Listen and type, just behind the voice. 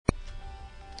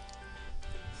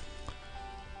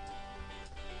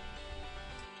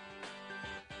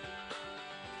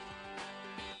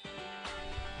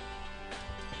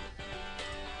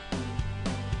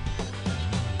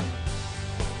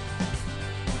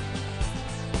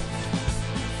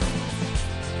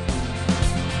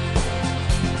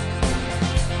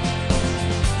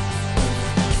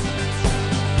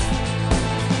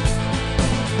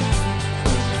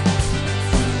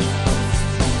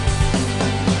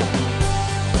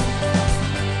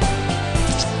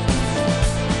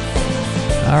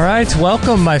All right,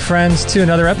 welcome, my friends, to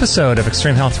another episode of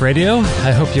Extreme Health Radio.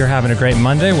 I hope you're having a great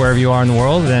Monday wherever you are in the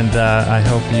world, and I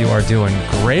hope you are doing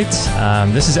great.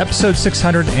 This is episode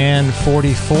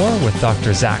 644 with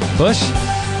Dr. Zach Bush.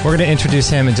 We're going to introduce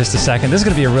him in just a second. This is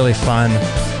going to be a really fun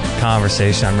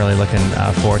conversation. I'm really looking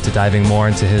forward to diving more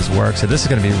into his work, so this is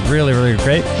going to be really, really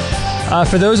great.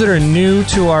 For those that are new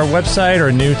to our website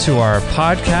or new to our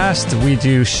podcast, we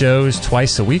do shows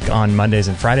twice a week on Mondays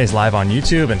and Fridays live on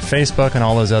YouTube and Facebook and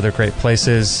all those other great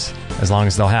places, as long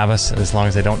as they'll have us, as long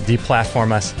as they don't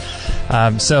deplatform us.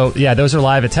 So, yeah, those are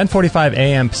live at 10:45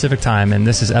 a.m. Pacific time, and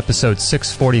this is episode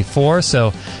 644.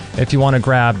 So if you want to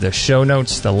grab the show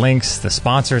notes, the links, the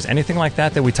sponsors, anything like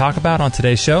that we talk about on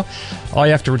today's show, all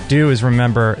you have to do is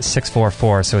remember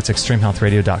 644. So it's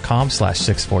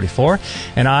extremehealthradio.com/644.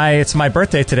 And it's my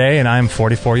birthday today, and I'm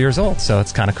 44 years old, so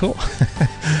it's kind of cool.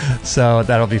 So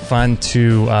that'll be fun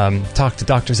to talk to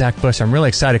Dr. Zach Bush. I'm really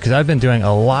excited because I've been doing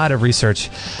a lot of research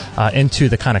into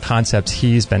the kind of concepts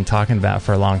he's been talking about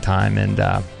for a long time, and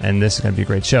this is going to be a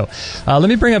great show. Let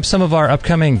me bring up some of our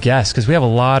upcoming guests, because we have a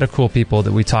lot of cool people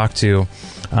that we talk to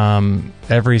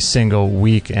every single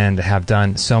week and have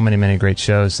done so many great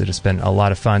shows that it's been a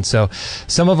lot of fun. So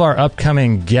some of our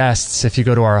upcoming guests, if you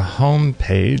go to our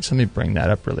homepage, let me bring that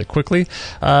up really quickly.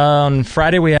 On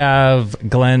Friday, we have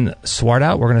Glenn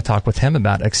Swartout. We're going to talk with him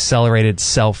about accelerated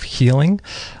self-healing.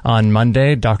 On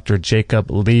Monday, Dr. Jacob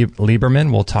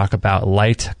Lieberman will talk about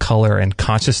light, color, and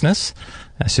consciousness.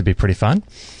 That should be pretty fun.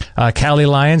 Callie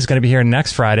Lyon's going to be here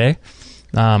next Friday.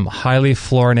 Highly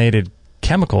fluorinated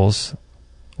chemicals,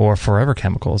 or forever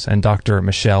chemicals, and Dr.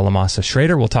 Michelle Lamassa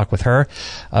Schrader. We'll talk with her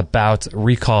about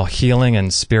recall healing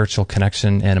and spiritual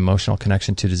connection and emotional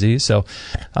connection to disease. So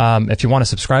if you want to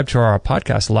subscribe to our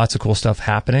podcast, lots of cool stuff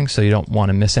happening, so you don't want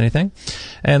to miss anything.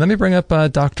 And let me bring up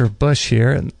Dr. Bush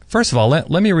here. First of all,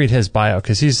 let me read his bio,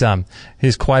 because he's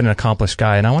quite an accomplished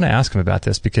guy, and I want to ask him about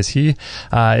this, because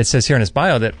it says here in his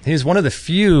bio that he's one of the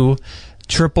few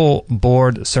triple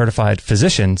board certified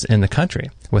physicians in the country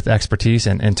with expertise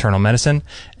in internal medicine,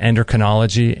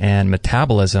 endocrinology, and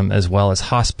metabolism, as well as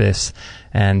hospice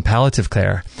and palliative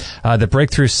care. The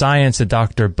breakthrough science that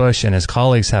Dr. Bush and his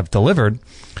colleagues have delivered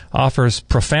offers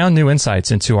profound new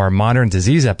insights into our modern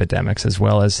disease epidemics, as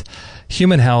well as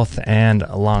human health and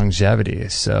longevity.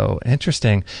 So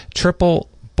interesting. Triple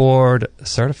board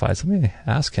certified. So let me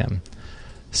ask him.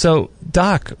 So,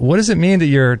 Doc, what does it mean that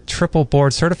you're triple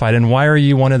board certified, and why are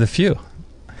you one of the few?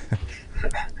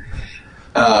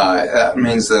 That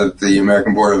means that the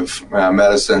American Board of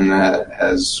Medicine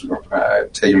has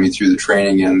taken me through the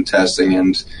training and testing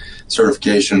and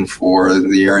certification for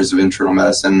the areas of internal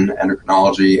medicine,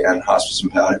 endocrinology, and hospice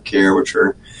and palliative care, which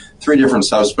are three different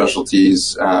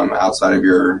subspecialties outside of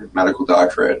your medical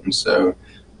doctorate. And so,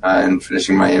 and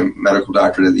finishing my medical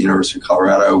doctorate at the University of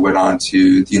Colorado, went on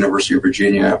to the University of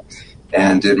Virginia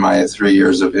and did my 3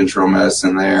 years of internal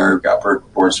medicine there, got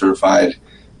board certified,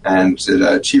 and did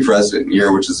a chief resident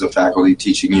year, which is a faculty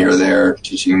teaching year there,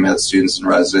 teaching med students and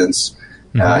residents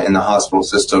in the hospital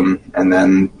system. And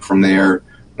then from there,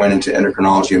 went into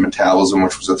endocrinology and metabolism,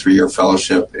 which was a 3-year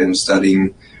fellowship in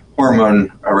studying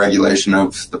hormone regulation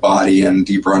of the body and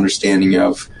deeper understanding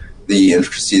of the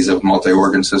intricacies of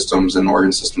multi-organ systems and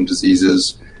organ system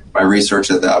diseases. My research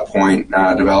at that point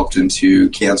developed into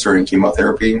cancer and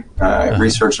chemotherapy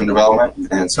research and development.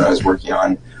 And so I was working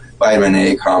on vitamin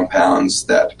A compounds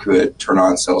that could turn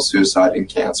on cell suicide in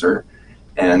cancer.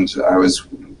 And I was,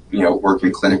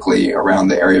 working clinically around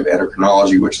the area of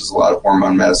endocrinology, which is a lot of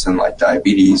hormone medicine like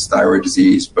diabetes, thyroid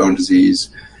disease, bone disease,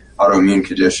 autoimmune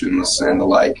conditions, and the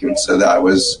like. And so that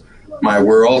was my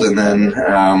world. And then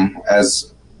as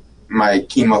my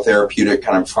chemotherapeutic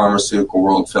kind of pharmaceutical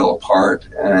world fell apart,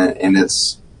 and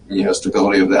its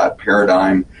stability of that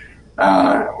paradigm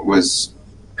was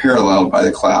paralleled by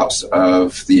the collapse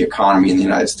of the economy in the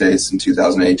United States in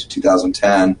 2008 to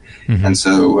 2010. And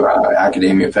so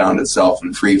academia found itself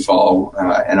in free fall.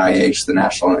 NIH, the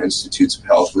National Institutes of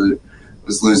Health,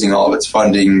 was losing all of its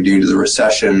funding due to the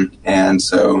recession. And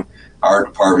so our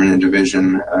department and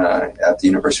division at the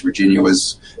University of Virginia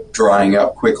was drying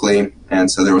up quickly. And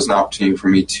so there was an opportunity for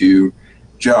me to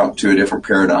jump to a different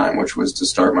paradigm, which was to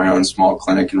start my own small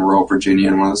clinic in rural Virginia,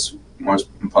 in one of the most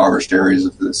impoverished areas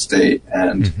of the state,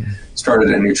 and started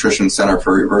a nutrition center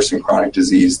for reversing chronic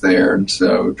disease there. And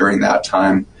so during that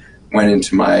time, went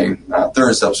into my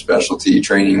third subspecialty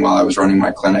training while I was running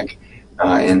my clinic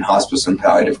in hospice and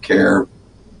palliative care,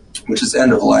 which is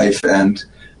end of life and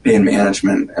pain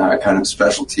management kind of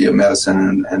specialty of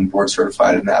medicine, and board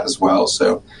certified in that as well.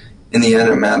 So in the end,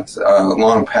 it meant a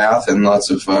long path and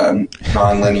lots of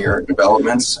nonlinear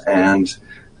developments, and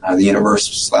the universe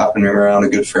was slapping me around a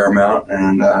good fair amount,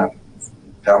 and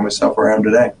found myself where I am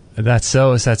today. That's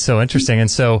so interesting.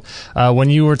 And so when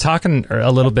you were talking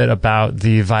a little bit about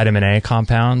the vitamin A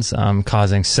compounds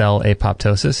causing cell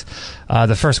apoptosis,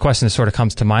 the first question that sort of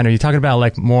comes to mind, are you talking about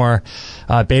like more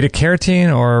beta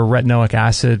carotene or retinoic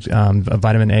acid,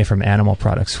 vitamin A from animal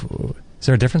products? Is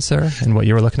there a difference there in what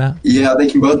you were looking at? Yeah, they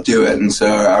can both do it. And so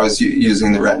I was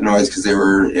using the retinoids because they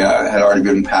were had already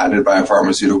been patented by a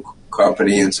pharmaceutical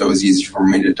company, and so it was easy for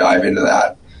me to dive into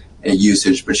that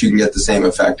usage, but you can get the same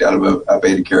effect out of a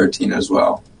beta carotene as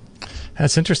well.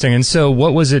 That's interesting. And so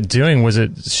what was it doing? Was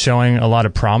it showing a lot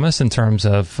of promise in terms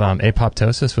of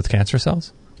apoptosis with cancer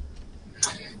cells?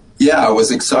 Yeah, it was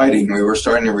exciting. We were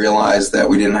starting to realize that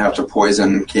we didn't have to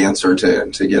poison cancer to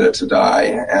get it to die.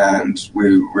 And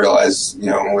we realized,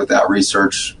 with that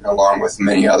research, along with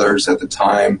many others at the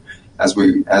time, as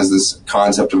this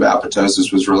concept of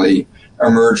apoptosis was really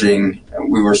emerging,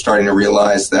 we were starting to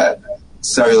realize that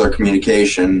cellular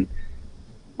communication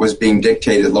was being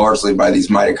dictated largely by these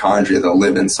mitochondria that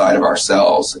live inside of our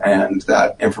cells, and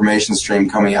that information stream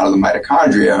coming out of the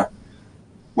mitochondria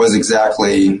was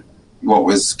exactly what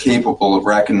was capable of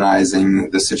recognizing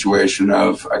the situation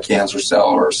of a cancer cell,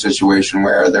 or a situation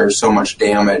where there's so much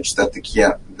damage that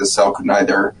the cell could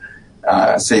neither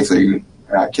safely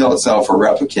kill itself or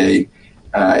replicate.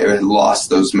 It had lost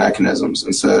those mechanisms.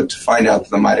 And so to find out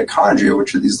that the mitochondria,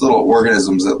 which are these little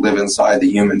organisms that live inside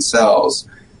the human cells,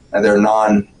 and they're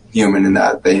non-human in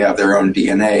that they have their own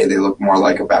DNA. They look more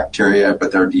like a bacteria,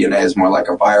 but their DNA is more like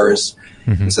a virus.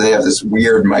 Mm-hmm. And so they have this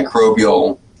weird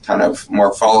microbial kind of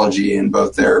morphology in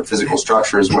both their physical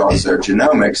structure as well as their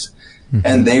genomics. Mm-hmm.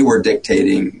 And they were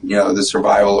dictating, the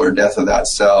survival or death of that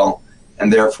cell,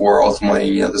 and therefore,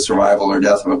 ultimately, the survival or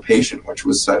death of a patient, which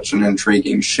was such an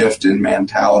intriguing shift in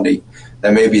mentality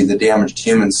that maybe the damaged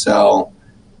human cell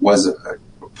was a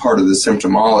part of the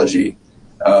symptomology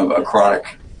of a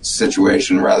chronic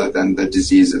situation rather than the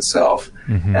disease itself.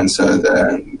 Mm-hmm. And so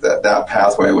that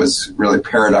pathway was really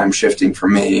paradigm shifting for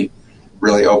me,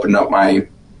 really opened up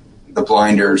the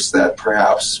blinders that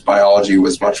perhaps biology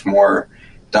was much more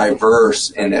diverse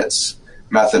in its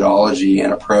methodology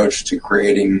and approach to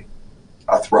creating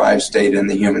a thrive state in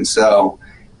the human cell.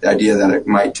 The idea that it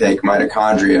might take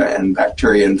mitochondria and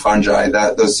bacteria and fungi,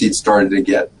 those seeds started to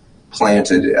get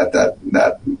planted at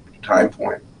that time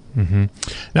point. Mm-hmm.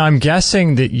 Now, I'm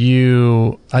guessing that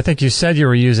I think you said you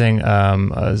were using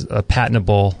a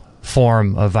patentable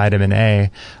form of vitamin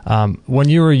A. When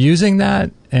you were using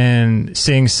that and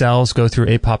seeing cells go through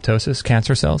apoptosis,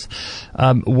 cancer cells,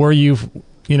 was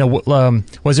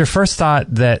your first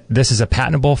thought that this is a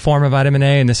patentable form of vitamin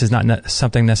A and this is not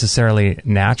something necessarily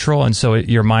natural, and so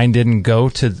your mind didn't go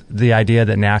to the idea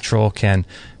that natural can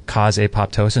cause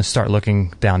apoptosis and start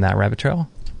looking down that rabbit trail?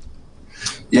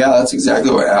 Yeah, that's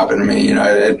exactly what happened to me.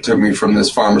 It took me from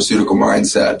this pharmaceutical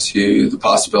mindset to the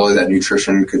possibility that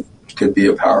nutrition could be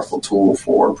a powerful tool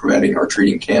for preventing or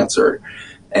treating cancer,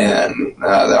 and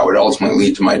that would ultimately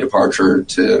lead to my departure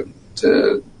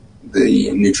to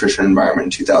the nutrition environment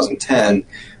in 2010.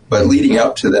 But leading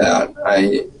up to that,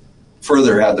 I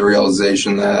further had the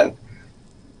realization that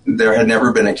there had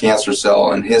never been a cancer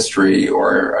cell in history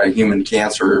or a human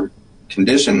cancer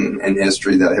condition in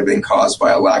history that had been caused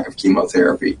by a lack of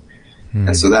chemotherapy.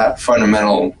 And so that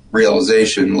fundamental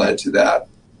realization led to that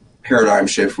paradigm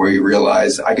shift where you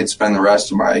realize I could spend the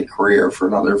rest of my career for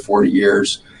another 40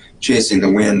 years chasing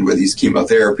the wind with these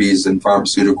chemotherapies and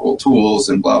pharmaceutical tools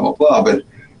and blah, blah, blah. But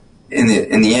in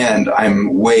the end,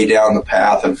 I'm way down the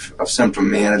path of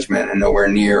symptom management and nowhere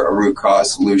near a root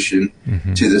cause solution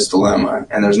to this dilemma.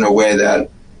 And there's no way that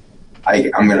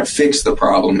I'm going to fix the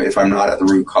problem if I'm not at the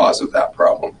root cause of that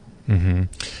problem. Mm-hmm.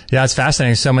 Yeah, it's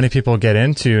fascinating. So many people get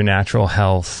into natural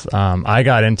health. I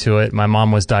got into it. My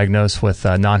mom was diagnosed with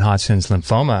non-Hodgkin's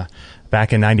lymphoma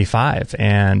back in 95,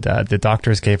 and the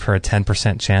doctors gave her a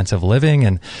 10% chance of living,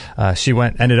 and she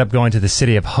ended up going to the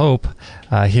City of Hope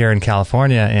here in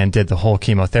California and did the whole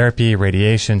chemotherapy,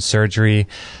 radiation, surgery,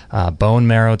 bone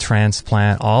marrow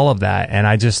transplant, all of that. And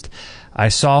I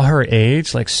saw her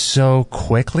age like so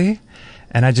quickly,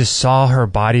 and I just saw her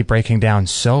body breaking down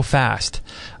so fast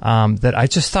that I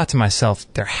just thought to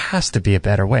myself, there has to be a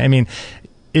better way. I mean,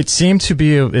 it seemed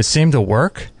to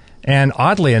work. And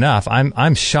oddly enough,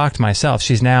 I'm shocked myself.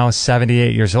 She's now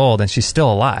 78 years old and she's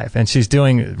still alive and she's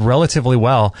doing relatively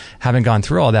well, having gone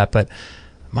through all that. But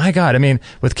my God, I mean,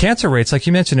 with cancer rates, like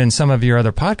you mentioned in some of your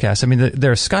other podcasts, I mean,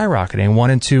 they're skyrocketing.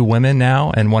 1 in 2 women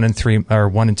now and 1 in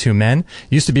 2 men.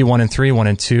 Used to be 1 in 3, 1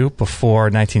 in 2 before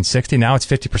 1960. Now it's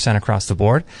 50% across the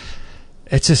board.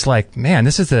 It's just like, man,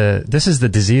 this is the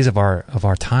disease of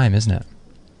our time, isn't it?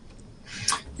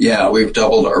 Yeah, we've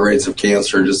doubled our rates of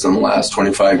cancer just in the last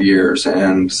 25 years,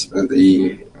 and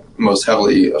the most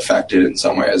heavily affected in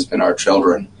some way has been our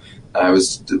children. I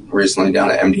was recently down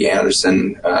at MD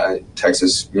Anderson,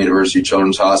 Texas University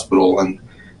Children's Hospital, and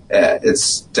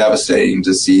it's devastating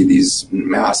to see these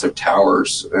massive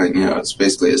towers. It's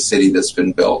basically a city that's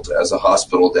been built as a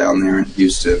hospital down there in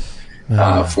Houston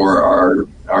for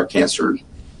our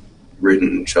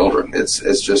cancer-ridden children.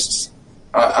 It's just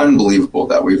unbelievable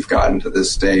that we've gotten to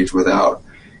this stage without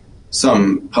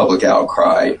some public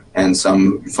outcry and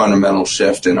some fundamental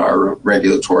shift in our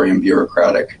regulatory and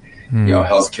bureaucratic,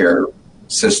 healthcare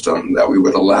system, that we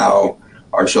would allow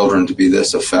our children to be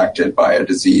this affected by a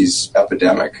disease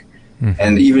epidemic.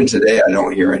 And even today, I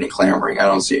don't hear any clamoring. I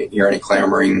don't hear any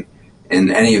clamoring in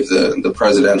any of the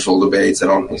presidential debates. I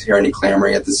don't hear any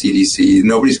clamoring at the CDC.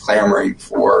 Nobody's clamoring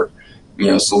for,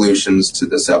 solutions to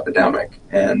this epidemic.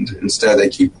 And instead, they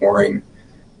keep pouring,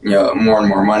 more and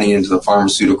more money into the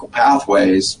pharmaceutical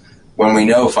pathways, when we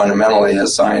know fundamentally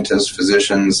as scientists,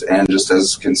 physicians, and just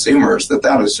as consumers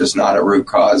that is just not a root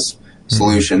cause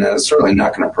solution, and it's certainly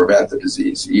not going to prevent the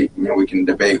disease. We can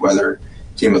debate whether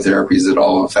chemotherapy is at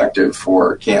all effective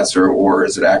for cancer, or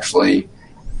is it actually,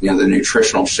 the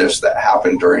nutritional shifts that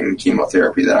happen during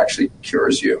chemotherapy that actually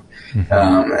cures you.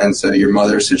 And so your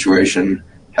mother's situation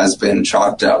has been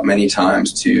chalked up many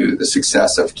times to the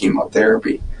success of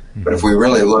chemotherapy. But if we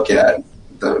really look at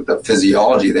the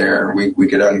physiology there, we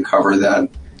could uncover that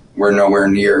we're nowhere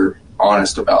near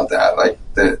honest about that. Like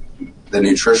the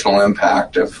nutritional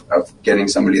impact of getting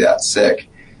somebody that sick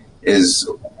is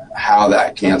how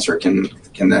that cancer can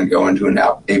then go into an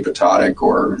apoptotic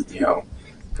or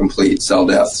complete cell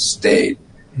death state.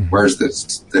 Whereas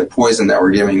the poison that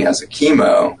we're giving as a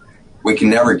chemo, we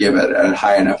can never give it at a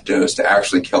high enough dose to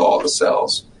actually kill all the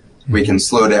cells. We can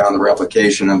slow down the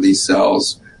replication of these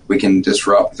cells. We can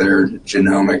disrupt their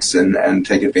genomics and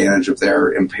take advantage of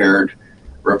their impaired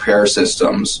repair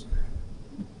systems.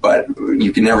 But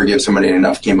you can never give somebody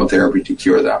enough chemotherapy to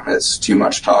cure them. It's too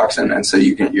much toxin. And so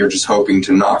you're just hoping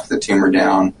to knock the tumor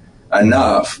down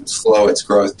enough, slow its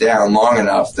growth down long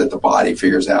enough that the body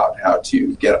figures out how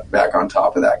to get back on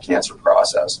top of that cancer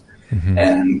process.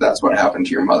 And that's what happened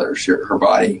to your mother. Her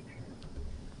body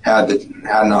had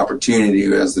an opportunity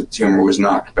as the tumor was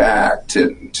knocked back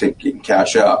to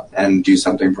catch up and do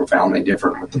something profoundly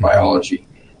different with the biology.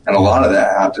 And a lot of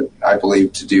that had to, I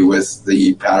believe, to do with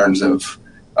the patterns of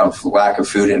lack of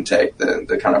food intake,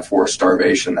 the kind of forced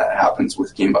starvation that happens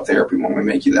with chemotherapy when we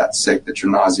make you that sick that you're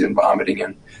nausea and vomiting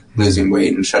and losing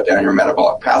weight and shut down your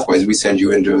metabolic pathways. We send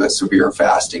you into a severe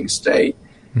fasting state.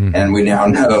 And we now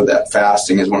know that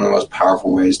fasting is one of the most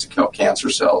powerful ways to kill cancer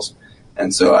cells.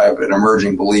 And so I have an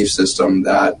emerging belief system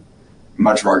that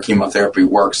much of our chemotherapy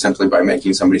works simply by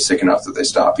making somebody sick enough that they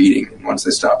stop eating. And once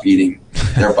they stop eating,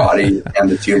 their body and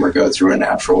the tumor go through a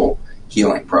natural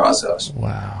healing process.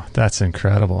 Wow, that's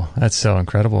incredible. That's so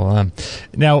incredible.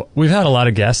 Now, we've had a lot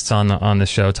of guests on the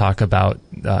show talk about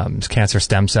cancer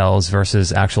stem cells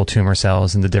versus actual tumor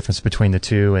cells and the difference between the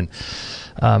two.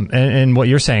 And what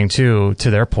you're saying, too, to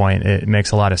their point, it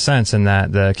makes a lot of sense in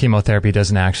that the chemotherapy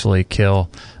doesn't actually kill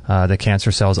the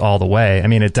cancer cells all the way. I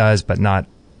mean, it does, but not,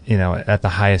 at the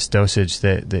highest dosage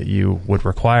that you would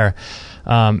require.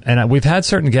 And we've had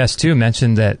certain guests, too,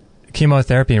 mention that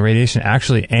chemotherapy and radiation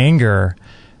actually anger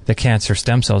the cancer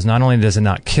stem cells. Not only does it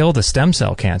not kill the stem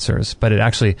cell cancers, but it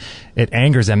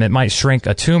angers them. It might shrink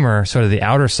a tumor, sort of the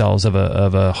outer cells of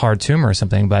a hard tumor or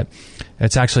something, but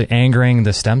it's actually angering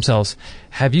the stem cells.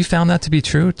 Have you found that to be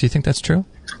true? Do you think that's true?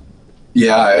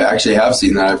 Yeah, I actually have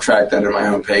seen that. I've tracked that in my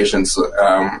own patients.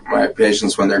 My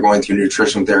patients, when they're going through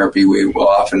nutrition therapy, we will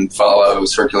often follow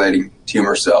circulating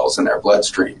tumor cells in their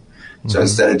bloodstream. So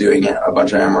instead of doing a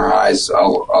bunch of MRIs,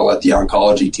 I'll let the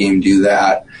oncology team do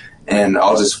that, and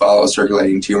I'll just follow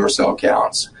circulating tumor cell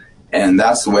counts. And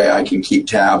that's the way I can keep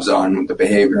tabs on the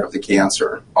behavior of the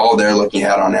cancer. All they're looking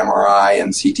at on MRI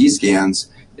and CT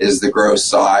scans is the gross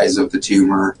size of the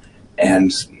tumor,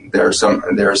 and they're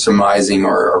surmising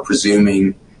or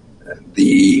presuming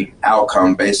the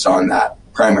outcome based on that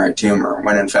primary tumor,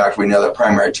 when in fact we know that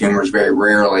primary tumors very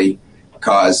rarely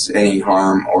cause any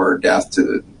harm or death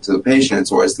to the patient.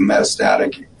 It's always the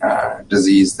metastatic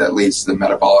disease that leads to the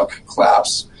metabolic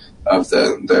collapse of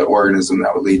the organism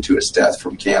that would lead to its death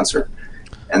from cancer.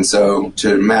 And so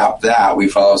to map that, we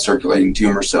follow circulating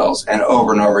tumor cells. And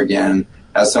over again,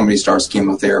 as somebody starts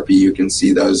chemotherapy, you can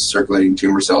see those circulating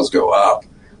tumor cells go up,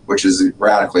 which is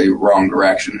radically wrong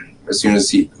direction. As soon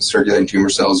as circulating tumor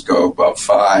cells go above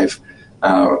 5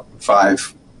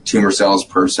 tumor cells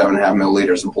per 7.5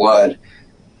 milliliters of blood,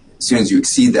 as soon as you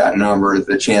exceed that number,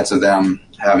 the chance of them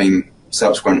having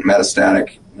subsequent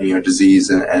metastatic disease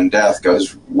and death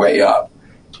goes way up.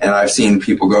 And I've seen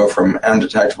people go from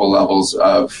undetectable levels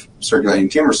of circulating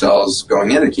tumor cells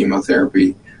going into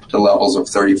chemotherapy to levels of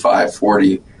 35,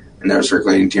 40 in their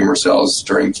circulating tumor cells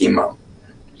during chemo.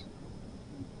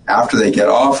 After they get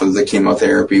off of the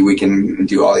chemotherapy, we can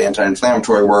do all the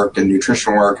anti-inflammatory work and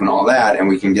nutrition work and all that, and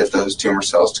we can get those tumor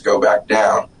cells to go back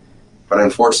down. But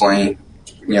unfortunately,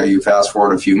 you fast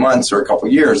forward a few months or a couple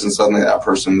of years, and suddenly that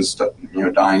person's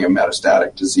dying of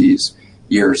metastatic disease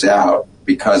years out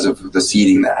because of the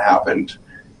seeding that happened,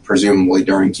 presumably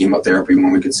during chemotherapy,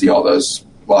 when we could see all those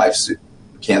live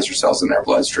cancer cells in their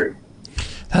bloodstream.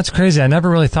 That's crazy. I never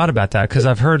really thought about that, because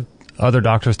I've heard other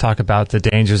doctors talk about the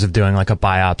dangers of doing like a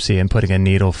biopsy and putting a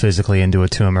needle physically into a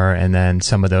tumor, and then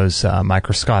some of those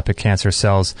microscopic cancer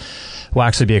cells will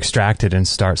actually be extracted and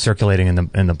start circulating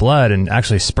in the blood and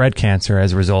actually spread cancer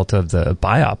as a result of the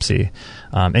biopsy.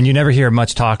 And you never hear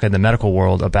much talk in the medical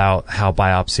world about how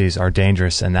biopsies are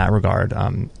dangerous in that regard.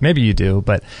 Maybe you do,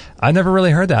 but I never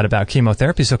really heard that about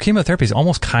chemotherapy. So chemotherapy is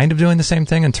almost kind of doing the same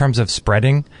thing in terms of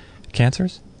spreading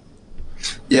cancers?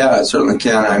 Yeah, it certainly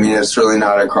can. I mean, it's certainly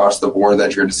not across the board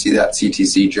that you're going to see that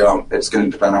CTC jump. It's going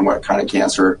to depend on what kind of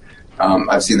cancer.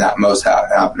 I've seen that most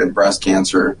happen in breast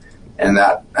cancer, and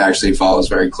that actually follows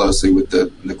very closely with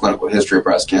the clinical history of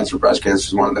breast cancer. Breast cancer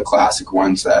is one of the classic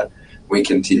ones that we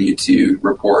continue to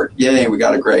report. Yay, we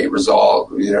got a great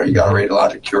result. You got a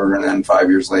radiologic cure, and then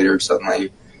 5 years later,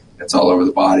 suddenly it's all over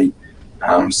the body.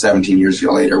 17 years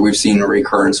later, we've seen a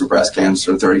recurrence of breast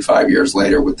cancer 35 years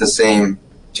later with the same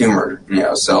tumor,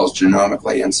 cells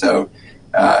genomically. And so,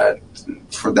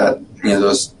 for that,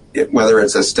 whether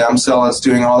it's a stem cell that's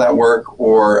doing all that work,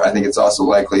 or I think it's also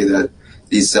likely that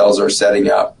these cells are setting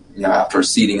up, after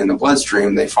seeding in the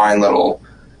bloodstream, they find little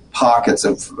pockets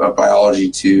of biology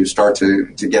to start to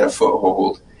get a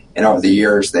foothold. And over the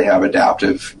years, they have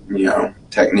adaptive,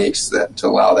 techniques to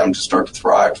allow them to start to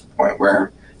thrive to the point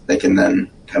where they can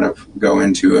then kind of go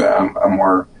into a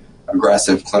more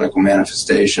aggressive clinical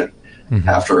manifestation. Mm-hmm.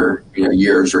 After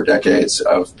years or decades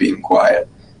of being quiet.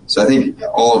 So I think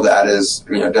all of that is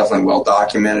definitely well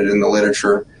documented in the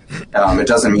literature. It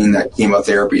doesn't mean that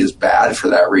chemotherapy is bad for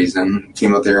that reason.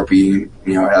 Chemotherapy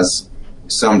has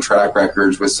some track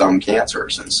records with some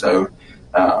cancers, and so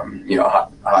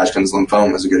Hodgkin's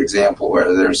lymphoma is a good example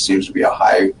where there seems to be a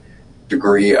high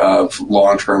degree of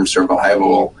long-term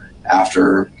survival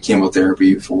after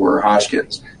chemotherapy for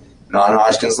Hodgkin's.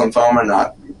 Non-Hodgkin's lymphoma,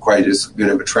 not quite as good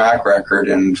of a track record,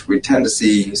 and we tend to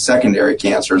see secondary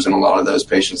cancers in a lot of those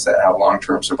patients that have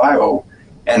long-term survival.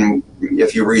 And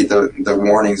if you read the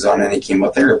warnings on any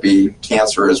chemotherapy,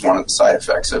 cancer is one of the side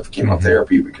effects of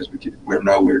chemotherapy, because we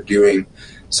know we're doing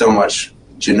so much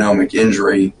genomic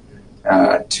injury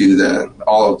to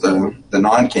all of the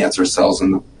non-cancer cells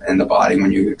in the body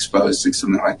when you expose to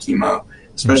something like chemo,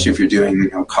 especially if you're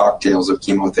doing cocktails of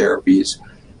chemotherapies.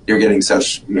 You're getting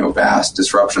such vast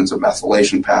disruptions of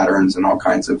methylation patterns, and all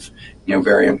kinds of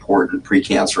very important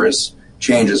precancerous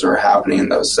changes are happening in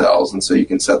those cells, and so you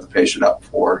can set the patient up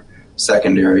for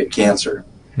secondary cancer.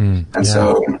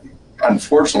 So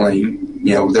unfortunately,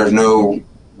 there's no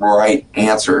right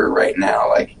answer right now.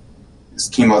 Like, is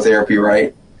chemotherapy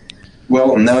right?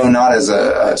 Well, no, not as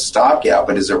a stopgap,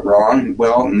 but is it wrong?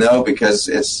 Well, no, because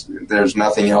there's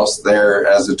nothing else there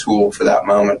as a tool for that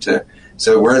moment to.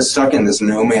 So we're stuck in this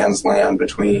no man's land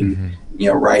between,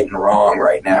 right and wrong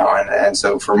right now. And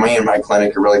so for me in my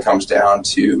clinic, it really comes down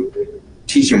to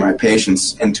teaching my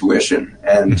patients intuition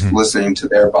and listening to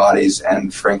their bodies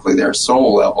and, frankly, their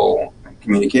soul level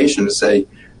communication to say,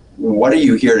 what are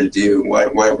you here to do?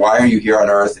 Why are you here on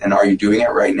Earth? And are you doing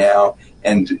it right now?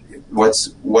 And what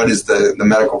is the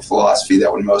medical philosophy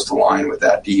that would most align with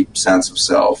that deep sense of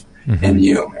self in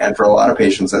you? And for a lot of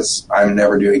patients, I'm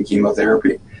never doing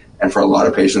chemotherapy. And for a lot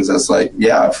of patients, that's like,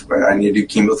 yeah, if I need to do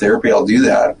chemotherapy, I'll do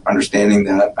that, understanding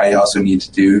that I also need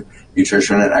to do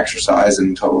nutrition and exercise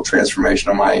and total transformation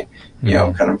of my,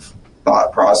 kind of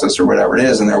thought process or whatever it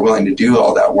is, and they're willing to do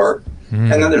all that work.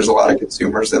 And then there's a lot of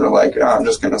consumers that are like, I'm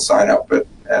just going to sign up at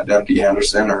MD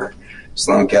Anderson or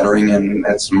Sloan Kettering, and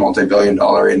it's a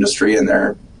multi-billion-dollar industry, and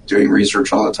they're doing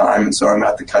research all the time, and so I'm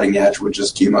at the cutting edge, which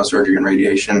is chemosurgery and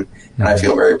radiation, and I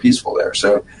feel very peaceful there.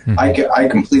 So I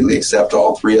completely accept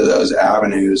all three of those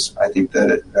avenues. I think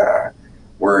that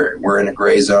we're in a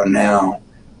gray zone now.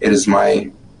 It is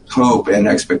my hope and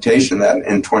expectation that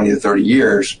in 20 to 30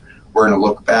 years, we're going to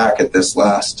look back at this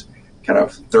last kind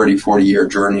of 30, 40-year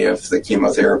journey of the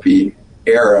chemotherapy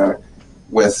era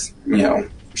with,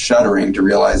 shuddering to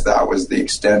realize that was the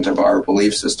extent of our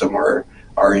belief system or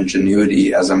our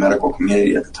ingenuity as a medical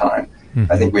community at the time.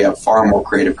 I think we have far more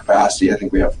creative capacity. I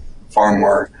think we have far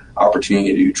more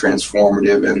opportunity to do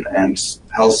transformative and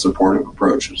health supportive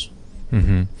approaches.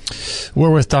 Mm-hmm.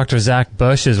 We're with Dr. Zach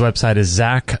Bush. His website is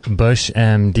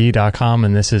zachbushmd.com,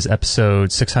 and this is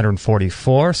episode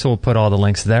 644, so we'll put all the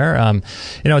links there.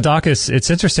 Doc, it's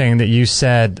interesting that you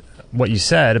said what you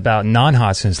said about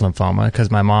non-Hodgkin's lymphoma,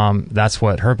 because my mom, that's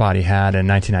what her body had in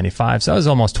 1995, so that was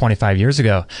almost 25 years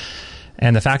ago.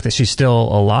 And the fact that she's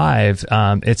still alive,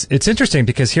 it's interesting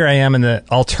because here I am in the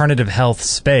alternative health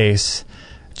space,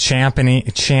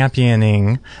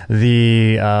 championing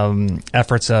the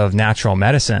efforts of natural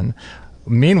medicine.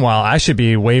 Meanwhile, I should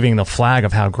be waving the flag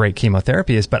of how great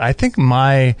chemotherapy is. But I think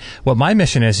what my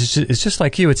mission is just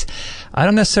like you. I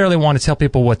don't necessarily want to tell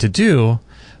people what to do,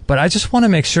 but I just want to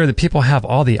make sure that people have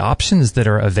all the options that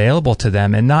are available to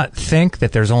them and not think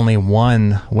that there's only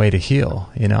one way to heal.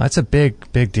 It's a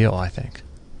big, big deal, I think.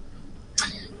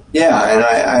 Yeah, and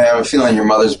I have a feeling your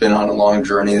mother's been on a long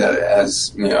journey that has,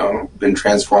 been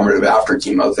transformative after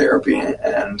chemotherapy,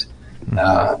 and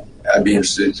I'd be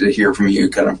interested to hear from you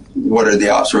kind of what are the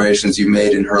observations you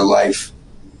made in her life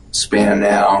span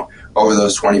now over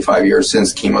those 25 years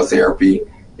since chemotherapy.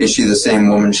 Is she the same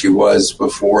woman she was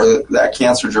before that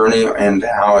cancer journey, and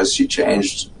how has she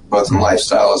changed both in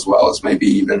lifestyle as well as maybe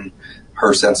even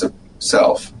her sense of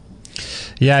self?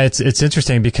 Yeah, it's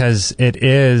interesting because it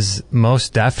is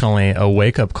most definitely a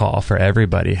wake-up call for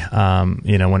everybody,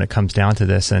 when it comes down to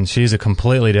this. And she's a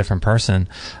completely different person.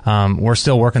 We're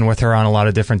still working with her on a lot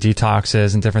of different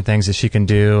detoxes and different things that she can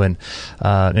do and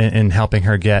in helping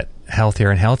her get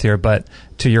healthier and healthier. But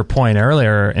to your point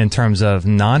earlier, in terms of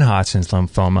non-Hodgkin's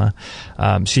lymphoma,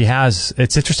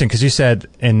 it's interesting because you said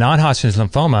in non-Hodgkin's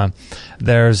lymphoma,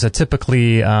 there's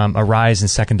typically a rise in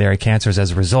secondary cancers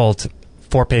as a result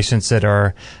for patients that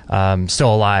are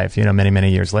still alive, many,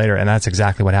 many years later. And that's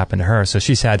exactly what happened to her. So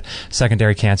she's had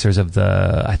secondary cancers of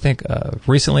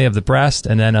recently of the breast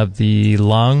and then of the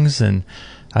lungs and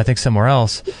I think somewhere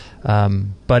else.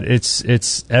 But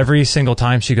it's every single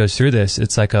time she goes through this,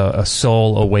 it's like a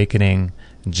soul awakening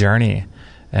journey.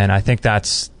 And I think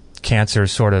that's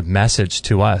cancer's sort of message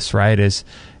to us, right? Is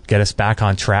get us back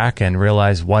on track and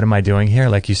realize, what am I doing here?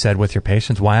 Like you said with your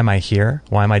patients, why am I here?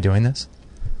 Why am I doing this?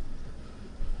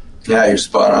 Yeah, you're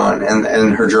spot on.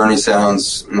 And her journey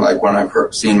sounds like one I've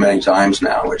seen many times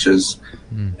now, which is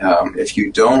if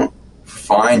you don't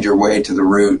find your way to the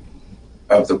root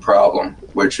of the problem,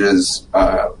 which is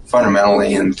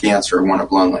fundamentally in cancer, one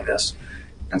of loneliness.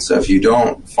 And so if you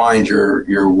don't find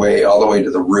your way all the way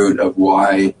to the root of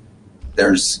why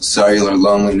there's cellular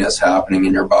loneliness happening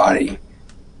in your body,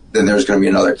 then there's going to be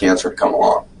another cancer to come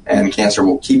along. And cancer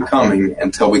will keep coming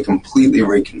until we completely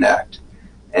reconnect.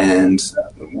 And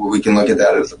we can look at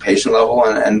that at the patient level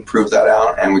and prove that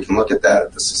out, and we can look at that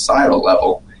at the societal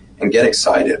level and get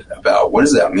excited about what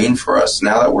does that mean for us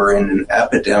now that we're in an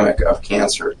epidemic of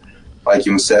cancer. Like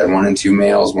you said, 1 in 2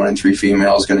 males, 1 in 3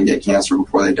 females going to get cancer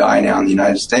before they die now in the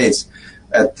United States.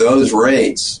 At those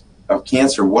rates of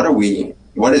cancer,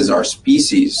 what is our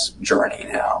species journey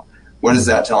now? What is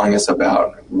that telling us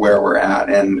about where we're at?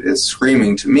 And it's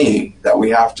screaming to me that we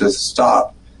have to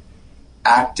stop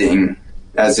acting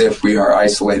as if we are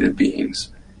isolated beings.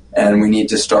 And we need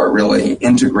to start really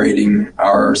integrating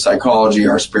our psychology,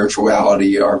 our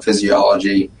spirituality, our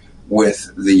physiology with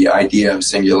the idea of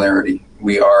singularity.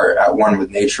 We are at one with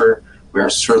nature. We are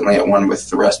certainly at one with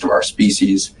the rest of our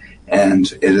species.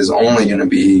 And it is only going to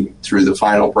be through the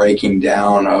final breaking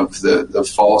down of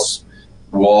the false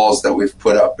walls that we've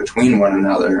put up between one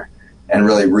another and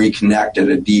really reconnect at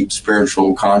a deep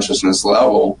spiritual consciousness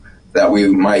level that we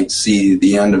might see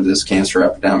the end of this cancer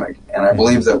epidemic. And I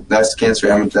believe that this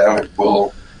cancer epidemic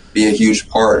will be a huge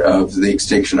part of the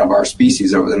extinction of our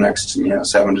species over the next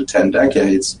 7 to 10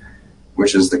 decades,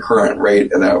 which is the current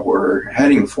rate that we're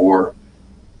heading for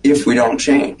if we don't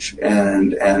change.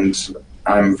 And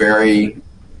I'm very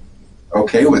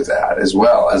okay with that as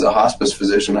well. As a hospice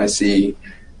physician, I see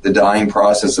the dying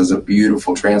process as a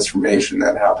beautiful transformation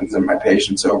that happens in my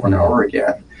patients over and over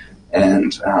again.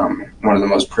 And one of the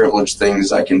most privileged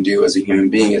things I can do as a human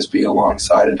being is be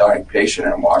alongside a dying patient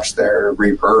and watch their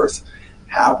rebirth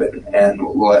happen and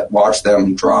watch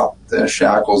them drop the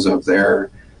shackles of their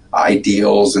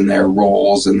ideals and their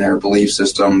roles and their belief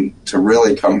system to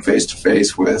really come face to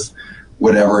face with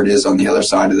whatever it is on the other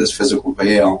side of this physical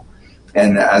veil.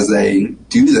 And as they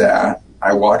do that,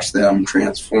 I watch them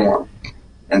transform.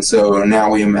 And so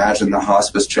now we imagine the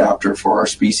hospice chapter for our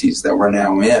species that we're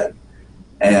now in.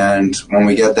 And when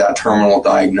we get that terminal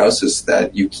diagnosis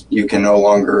that you can no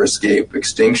longer escape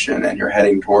extinction and you're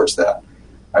heading towards that,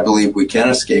 I believe we can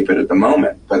escape it at the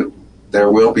moment, but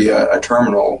there will be a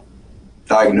terminal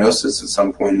diagnosis at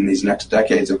some point in these next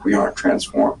decades if we aren't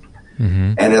transformed.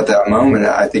 Mm-hmm. And at that moment,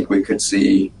 I think we could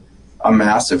see a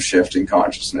massive shift in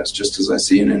consciousness, just as I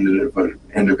see an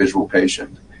individual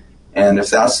patient. And if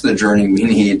that's the journey we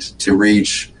need to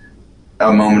reach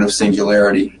a moment of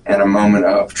singularity and a moment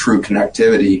of true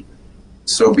connectivity,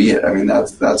 so be it. I mean,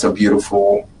 that's a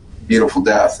beautiful, beautiful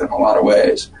death in a lot of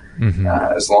ways, mm-hmm.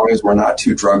 As long as we're not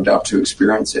too drugged up to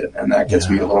experience it. And that gets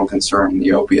me a little concerned.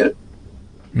 The opiate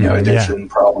addiction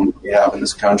problem we have in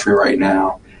this country right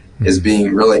now is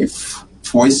being really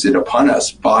foisted upon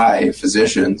us by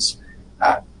physicians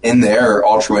in their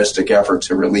altruistic effort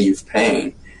to relieve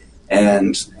pain.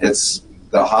 And it's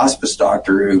the hospice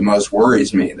doctor who most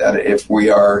worries me, that if we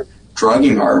are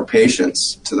drugging our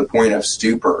patients to the point of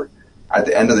stupor at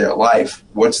the end of their life,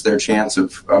 what's their chance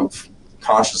of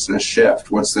consciousness shift?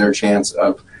 What's their chance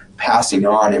of passing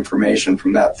on information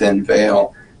from that thin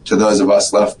veil to those of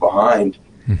us left behind?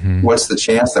 Mm-hmm. What's the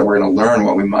chance that we're going to learn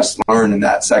what we must learn in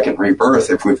that second rebirth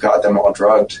if we've got them all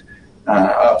drugged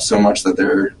up so much that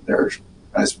they're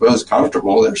I suppose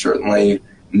comfortable? They're certainly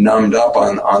numbed up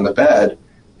on the bed,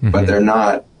 mm-hmm. but they're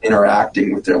not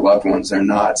interacting with their loved ones. They're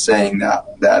not saying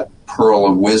that pearl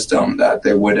of wisdom that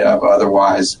they would have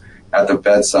otherwise at the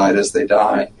bedside as they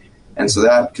die. And so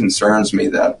that concerns me,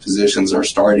 that physicians are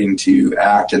starting to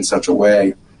act in such a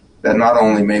way that not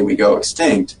only may we go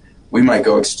extinct, we might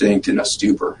go extinct in a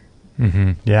stupor.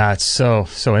 Mm-hmm. Yeah, it's so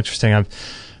interesting. I've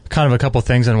kind of a couple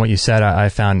things on what you said I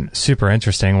found super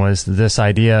interesting was this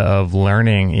idea of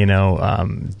learning,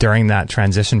 during that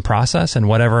transition process and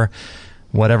whatever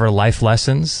life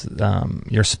lessons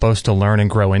you're supposed to learn and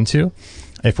grow into.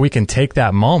 If we can take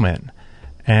that moment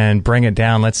and bring it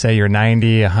down, let's say you're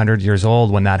 90, 100 years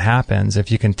old when that happens, if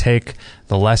you can take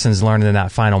the lessons learned in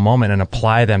that final moment and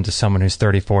apply them to someone who's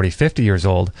 30, 40, 50 years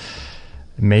old,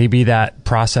 maybe that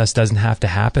process doesn't have to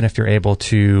happen if you're able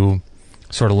to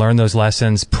sort of learn those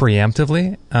lessons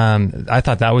preemptively. I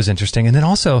thought that was interesting. And then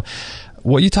also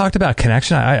what you talked about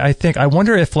connection, I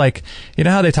wonder if, like, you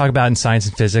know how they talk about in science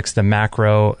and physics, the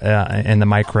macro and the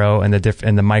micro, and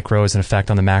the micro is an effect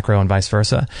on the macro and vice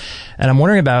versa. And I'm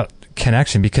wondering about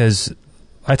connection because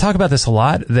I talk about this a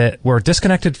lot, that we're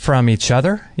disconnected from each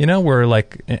other. We're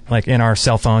like in our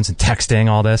cell phones and texting,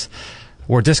 all this.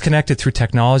 We're disconnected through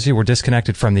technology. We're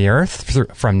disconnected from the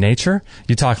earth, from nature.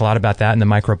 You talk a lot about that in the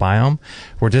microbiome.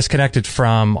 We're disconnected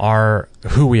from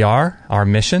who we are, our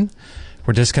mission.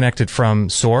 We're disconnected from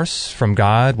source, from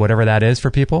God, whatever that is for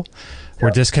people. Yeah.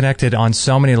 We're disconnected on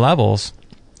so many levels.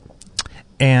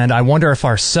 And I wonder if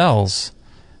our cells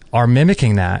are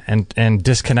mimicking that and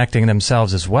disconnecting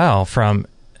themselves as well from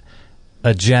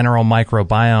a general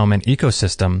microbiome and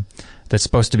ecosystem that's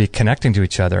supposed to be connecting to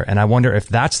each other. And I wonder if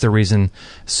that's the reason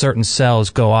certain cells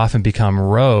go off and become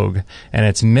rogue, and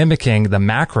it's mimicking the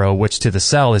macro, which to the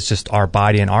cell is just our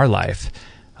body and our life.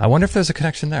 I wonder if there's a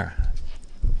connection there.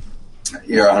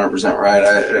 You're 100% right.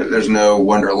 There's no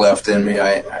wonder left in me.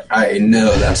 I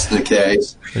know that's the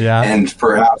case. Yeah. And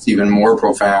perhaps even more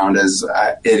profound is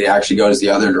it actually goes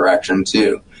the other direction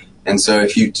too. And so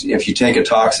if you take a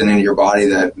toxin into your body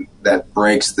that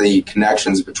breaks the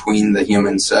connections between the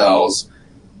human cells,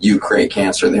 you create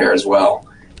cancer there as well.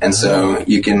 And so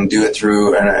you can do it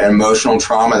through an emotional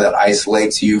trauma that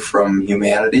isolates you from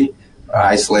humanity,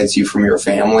 isolates you from your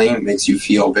family, makes you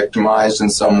feel victimized in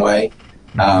some way.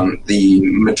 The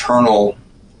maternal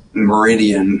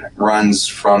meridian runs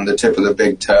from the tip of the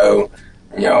big toe,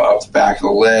 up the back of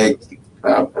the leg,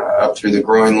 up through the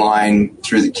groin line,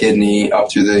 through the kidney,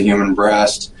 up through the human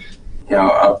breast,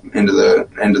 up into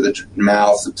the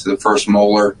mouth to the first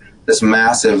molar. This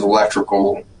massive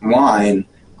electrical line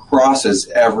crosses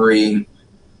every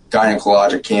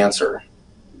gynecologic cancer,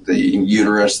 the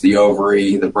uterus, the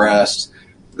ovary, the breast,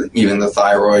 even the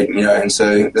thyroid, and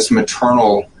so this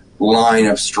maternal line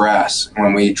of stress,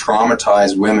 when we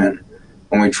traumatize women,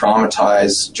 when we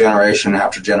traumatize generation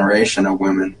after generation of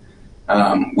women,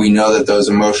 we know that those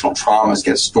emotional traumas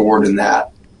get stored in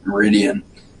that meridian.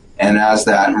 And as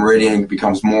that meridian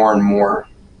becomes more and more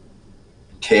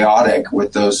chaotic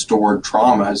with those stored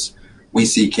traumas, we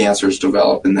see cancers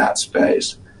develop in that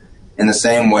space. In the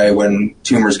same way, when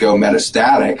tumors go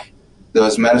metastatic,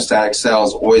 those metastatic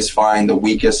cells always find the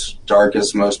weakest,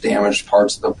 darkest, most damaged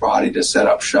parts of the body to set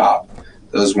up shop.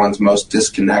 Those ones most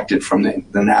disconnected from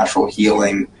the natural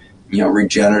healing,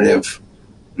 regenerative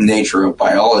nature of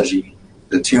biology.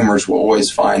 The tumors will always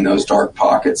find those dark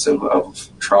pockets of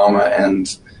trauma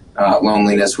and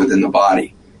loneliness within the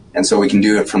body. And so we can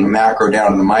do it from the macro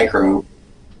down to the micro,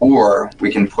 or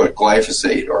we can put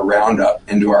glyphosate or Roundup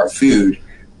into our food,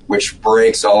 which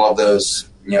breaks all of those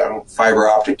fiber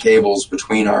optic cables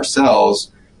between our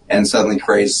cells and suddenly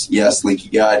creates, yes, leaky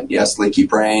gut, yes, leaky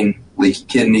brain, leaky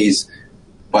kidneys,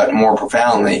 but more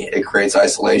profoundly, it creates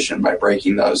isolation by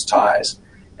breaking those ties.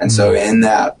 And so in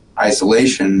that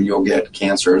isolation, you'll get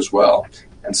cancer as well.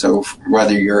 And so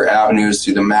whether your avenue is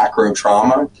through the macro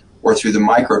trauma or through the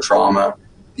micro trauma,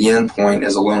 the end point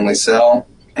is a lonely cell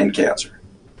and cancer.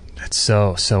 That's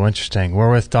so interesting.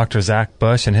 We're with Dr. Zach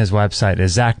Bush, and his website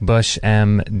is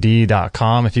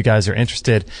zachbushmd.com. If you guys are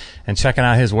interested in checking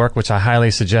out his work, which I highly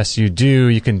suggest you do,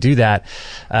 you can do that.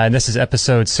 And this is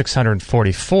episode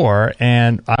 644.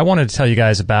 And I wanted to tell you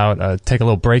guys about, take a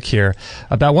little break here,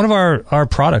 about one of our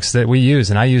products that we use,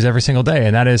 and I use every single day,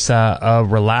 and that is a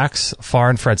Relax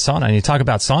Far Infrared Sauna. And you talk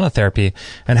about sauna therapy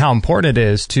and how important it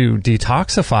is to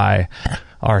detoxify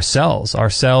our cells. Our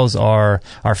cells are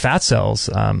our fat cells,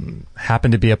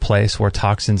 happen to be a place where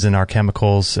toxins and our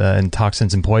chemicals and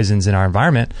toxins and poisons in our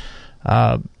environment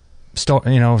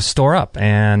store up,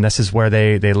 and this is where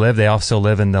they live. They also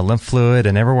live in the lymph fluid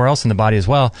and everywhere else in the body as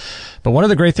well. But one of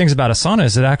the great things about a sauna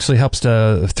is it actually helps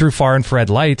through far infrared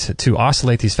light to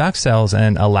oscillate these fat cells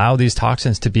and allow these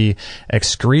toxins to be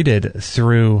excreted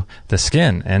through the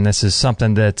skin. And this is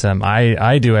something that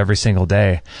I do every single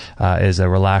day, is a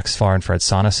relaxed far infrared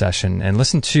sauna session. And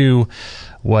listen to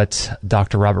what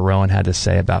Dr. Robert Rowan had to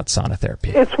say about sauna therapy.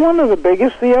 It's one of the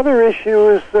biggest. The other issue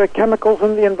is chemicals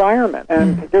in the environment.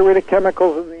 And to get rid of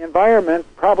chemicals in the environment,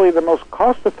 probably the most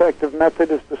cost-effective method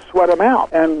is to sweat them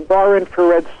out. And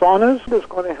far-infrared saunas is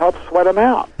going to help sweat them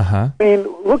out. Uh-huh. I mean,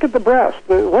 look at the breast.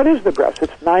 What is the breast?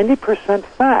 It's 90%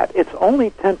 fat. It's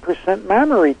only 10%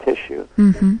 mammary tissue.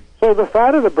 Mm-hmm. So the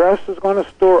fat of the breast is going to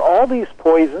store all these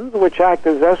poisons, which act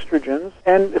as estrogens,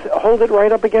 and hold it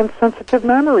right up against sensitive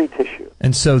mammary tissue.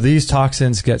 And so these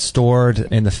toxins get stored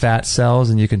in the fat cells,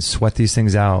 and you can sweat these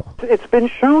things out. It's been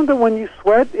shown that when you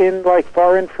sweat in like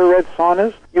far-infrared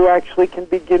saunas, you actually can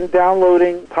begin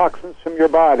downloading toxins from your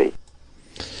body.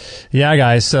 Yeah,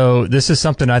 guys. So this is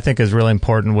something I think is really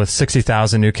important. With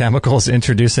 60,000 new chemicals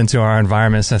introduced into our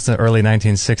environment since the early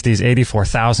 1960s,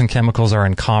 84,000 chemicals are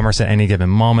in commerce at any given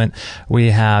moment.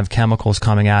 We have chemicals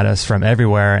coming at us from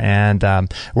everywhere. And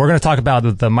we're going to talk about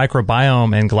the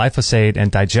microbiome and glyphosate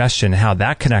and digestion, how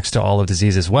that connects to all of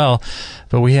disease as well.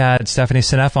 But we had Stephanie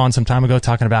Seneff on some time ago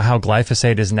talking about how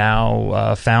glyphosate is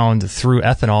now found through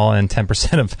ethanol, and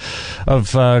 10%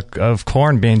 of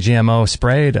corn being GMO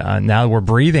sprayed. Now we're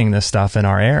breathing this stuff in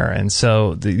our air, and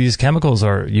so these chemicals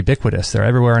are ubiquitous. They're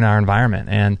everywhere in our environment.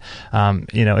 And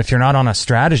if you're not on a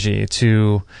strategy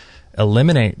to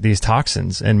eliminate these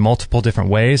toxins in multiple different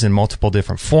ways, in multiple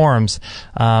different forms,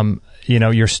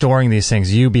 you're storing these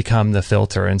things. You become the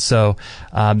filter. And so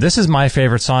this is my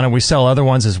favorite sauna. We sell other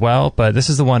ones as well, but this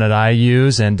is the one that I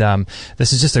use. And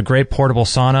this is just a great portable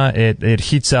sauna. It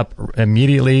heats up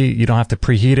immediately. You don't have to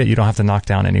preheat it. You don't have to knock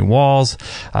down any walls.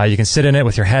 You can sit in it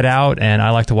with your head out. And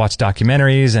I like to watch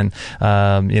documentaries and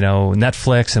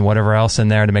Netflix and whatever else in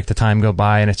there to make the time go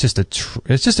by. And it's just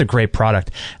a great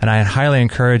product. And I highly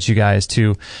encourage you guys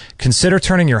to consider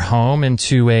turning your home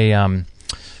into a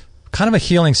kind of a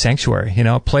healing sanctuary,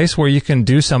 a place where you can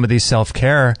do some of these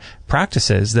self-care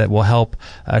practices that will help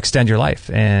extend your life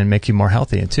and make you more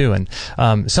healthy too. And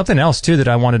something else too that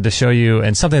I wanted to show you,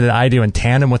 and something that I do in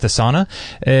tandem with the sauna,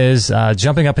 is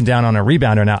jumping up and down on a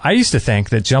rebounder. Now, I used to think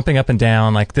that jumping up and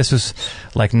down, like this was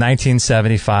like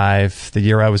 1975, the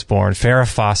year I was born, Farrah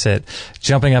Fawcett,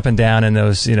 jumping up and down in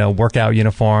those, workout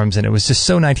uniforms, and it was just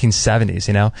so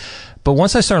 1970s, But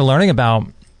once I started learning about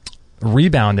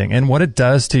rebounding and what it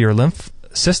does to your lymph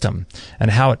system and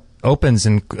how it opens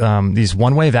in these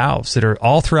one-way valves that are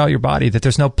all throughout your body, that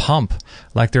there's no pump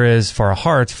like there is for a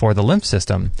heart for the lymph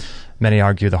system. Many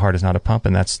argue the heart is not a pump,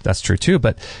 and that's true too,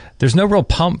 but there's no real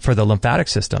pump for the lymphatic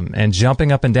system. And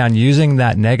jumping up and down using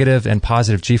that negative and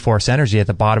positive G-force energy at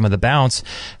the bottom of the bounce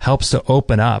helps to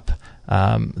open up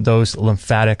those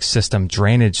lymphatic system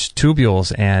drainage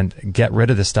tubules and get rid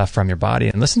of the stuff from your body.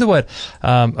 And listen to what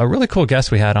a really cool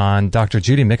guest we had on, Dr.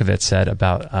 Judy Mikovits, said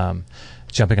about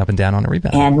jumping up and down on a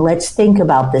rebound. And let's think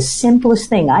about the simplest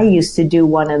thing. I used to do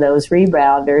one of those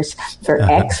rebounders for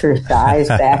exercise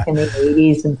back in the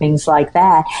 80s and things like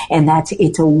that. And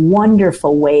it's a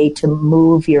wonderful way to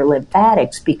move your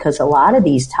lymphatics, because a lot of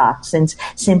these toxins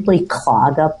simply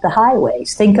clog up the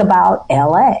highways. Think about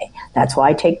LA. That's why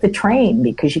I take the train,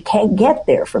 because you can't get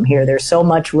there from here. There's so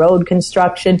much road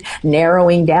construction,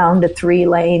 narrowing down to 3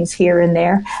 lanes here and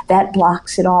there. That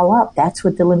blocks it all up. That's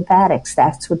with the lymphatics.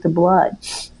 That's with the blood.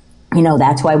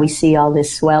 That's why we see all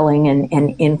this swelling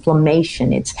and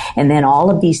inflammation. And then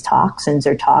all of these toxins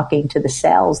are talking to the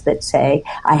cells that say,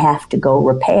 I have to go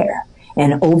repair.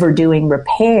 And overdoing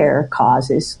repair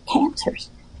causes cancers,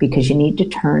 because you need to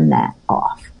turn that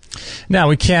off. Now,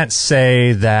 we can't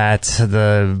say that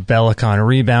the Bellicon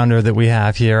rebounder that we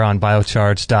have here on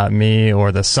biocharge.me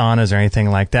or the saunas or anything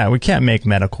like that, we can't make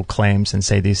medical claims and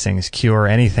say these things cure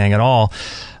anything at all.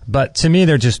 But to me,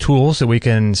 they're just tools that we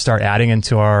can start adding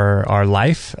into our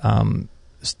life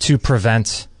to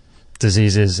prevent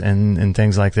diseases and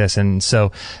things like this. And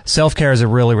so self-care is a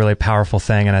really, really powerful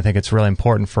thing. And I think it's really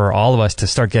important for all of us to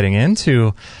start getting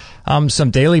into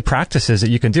some daily practices that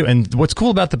you can do. And what's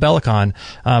cool about the Bellicon,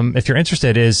 if you're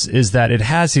interested, is that it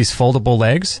has these foldable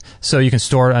legs, so you can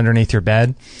store it underneath your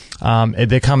bed.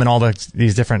 They come in all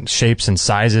these different shapes and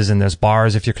sizes, and there's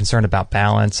bars if you're concerned about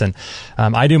balance. And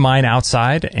I do mine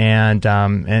outside, and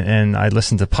I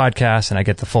listen to podcasts, and I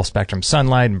get the full spectrum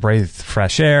sunlight and breathe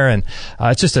fresh air, and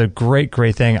it's just a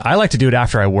great thing. I like to do it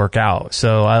after I work out,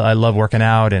 so I love working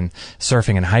out and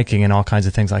surfing and hiking and all kinds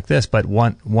of things like this. But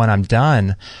when I'm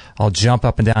done, I'll jump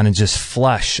up and down and just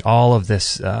flush all of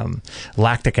this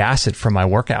lactic acid from my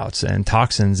workouts and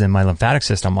toxins in my lymphatic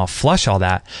system. I'll flush all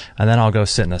that, and then I'll go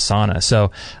sit in a sauna.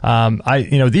 So,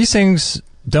 these things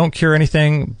don't cure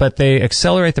anything, but they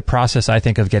accelerate the process, I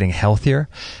think, of getting healthier.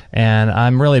 And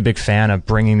I'm really a big fan of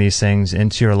bringing these things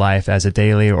into your life as a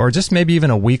daily or just maybe even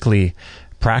a weekly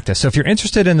practice. So if you're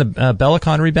interested in the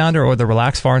Bellicon rebounder or the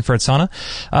Relax Far Infrared Sauna,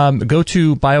 go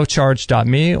to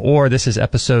biocharge.me, or this is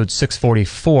episode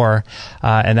 644,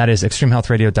 and that is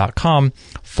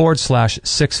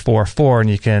extremehealthradio.com/644, and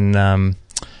you can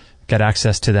get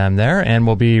access to them there. And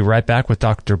we'll be right back with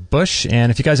Dr. Bush. And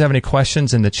if you guys have any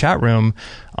questions in the chat room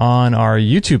on our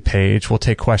YouTube page, we'll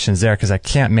take questions there, because I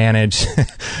can't manage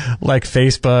like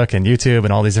Facebook and YouTube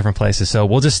and all these different places. So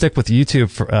we'll just stick with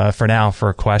YouTube for now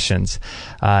for questions.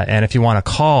 And if you want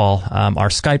to call, our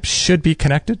Skype should be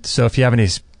connected. So if you have any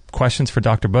questions for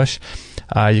Dr. Bush,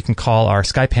 you can call. Our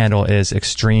Skype handle is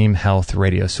Extreme Health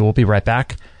Radio. So we'll be right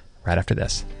back right after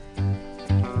this.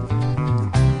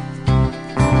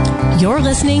 You're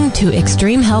listening to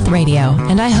Extreme Health Radio,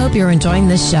 and I hope you're enjoying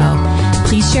this show.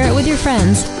 Please share it with your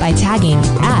friends by tagging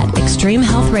at Extreme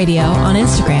Health Radio on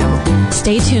Instagram.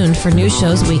 Stay tuned for new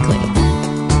shows weekly.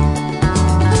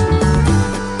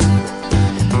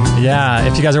 Yeah,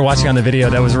 if you guys are watching on the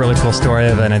video, that was a really cool story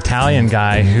of an Italian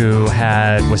guy who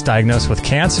was diagnosed with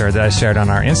cancer that I shared on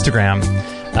our Instagram.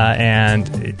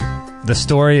 And the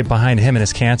story behind him and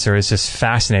his cancer is just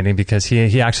fascinating, because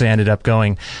he actually ended up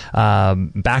going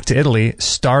back to Italy,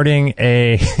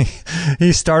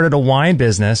 he started a wine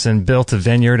business and built a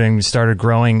vineyard and started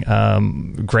growing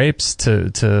grapes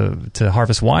to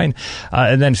harvest wine.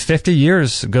 And then 50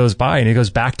 years goes by, and he goes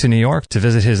back to New York to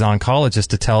visit his oncologist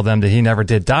to tell them that he never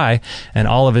did die, and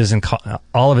all of his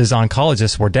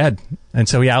oncologists were dead. And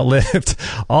so he outlived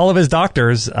all of his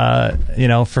doctors,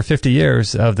 for 50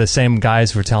 years, of the same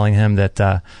guys who were telling him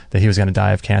that he was going to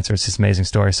die of cancer. It's just an amazing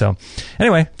story. So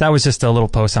anyway, that was just a little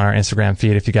post on our Instagram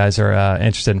feed if you guys are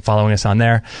interested in following us on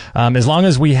there. As long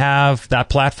as we have that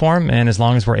platform, and as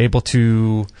long as we're able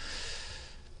to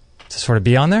sort of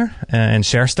be on there and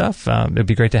share stuff, it'd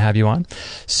be great to have you on.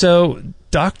 So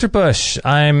Dr. Bush,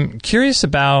 I'm curious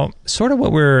about sort of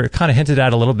what we're kind of hinted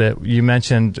at a little bit. You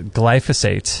mentioned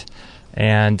glyphosate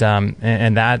and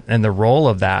the role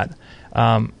of that.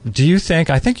 Do you think,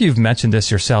 I think you've mentioned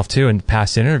this yourself too in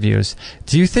past interviews,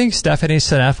 do you think Stephanie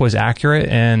Seneff was accurate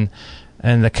in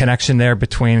the connection there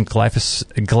between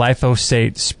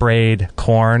glyphosate sprayed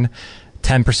corn,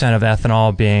 10% of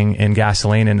ethanol being in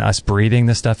gasoline, and us breathing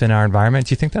this stuff in our environment?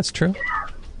 Do you think that's true?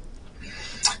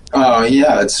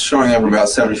 Yeah, it's showing up about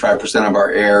 75% of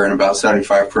our air and about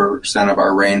 75% of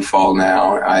our rainfall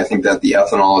now. I think that the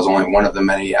ethanol is only one of the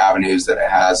many avenues that it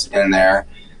has in there.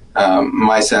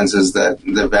 My sense is that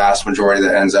the vast majority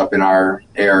that ends up in our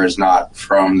air is not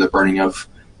from the burning of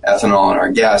ethanol in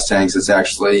our gas tanks. It's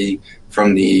actually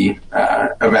from the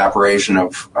evaporation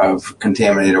of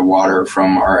contaminated water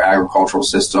from our agricultural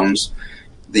systems.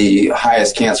 The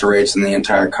highest cancer rates in the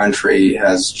entire country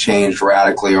has changed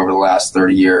radically over the last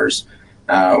 30 years.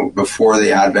 Before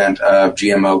the advent of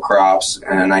GMO crops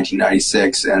in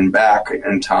 1996 and back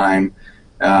in time,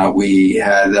 we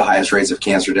had the highest rates of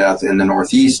cancer death in the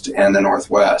Northeast and the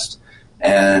Northwest,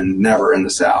 and never in the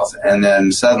South. And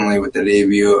then suddenly, with the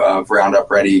debut of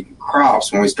Roundup-ready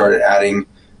crops, when we started adding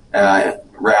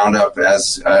Roundup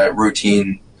as a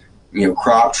routine,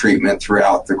 crop treatment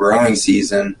throughout the growing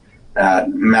season, at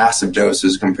massive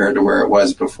doses compared to where it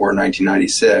was before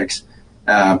 1996,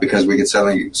 because we could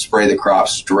suddenly spray the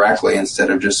crops directly instead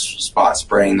of just spot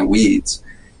spraying the weeds.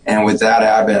 And with that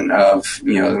advent of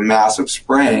massive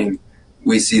spraying,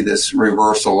 we see this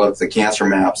reversal of the cancer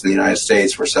maps in the United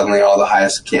States, where suddenly all the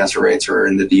highest cancer rates are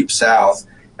in the deep South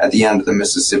at the end of the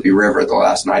Mississippi River, the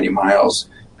last 90 miles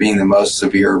being the most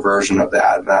severe version of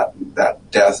that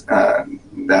death,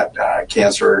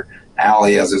 cancer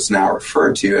alley, as it's now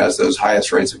referred to, as those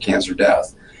highest rates of cancer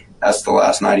death. That's the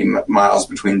last 90 miles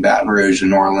between Baton Rouge and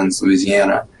New Orleans,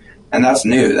 Louisiana. And that's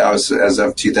new. That was as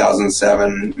of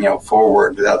 2007,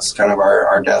 forward. That's kind of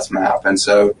our death map. And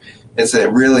so it's a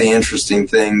really interesting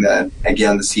thing that,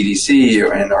 again, the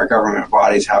CDC and our government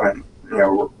bodies haven't,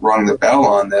 rung the bell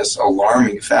on this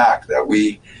alarming fact that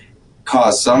we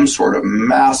cause some sort of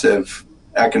massive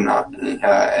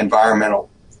environmental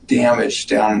damage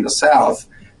down in the South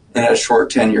in a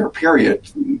short 10-year period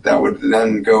that would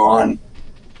then go on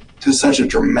to such a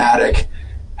dramatic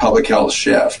public health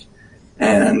shift.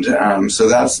 And so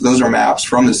those are maps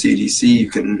from the CDC. You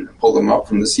can pull them up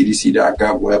from the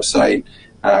cdc.gov website,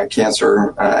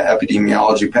 cancer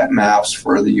epidemiology maps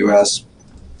for the U.S.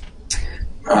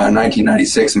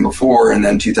 1996 and before, and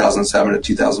then 2007 to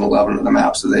 2011 are the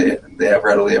maps that they have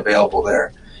readily available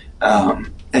there.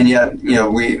 And yet,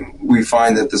 we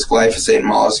find that this glyphosate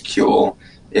molecule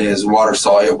is water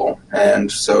soluble.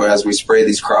 And so as we spray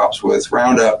these crops with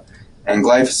Roundup and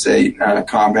glyphosate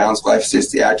compounds, glyphosate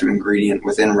is the active ingredient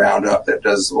within Roundup that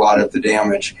does a lot of the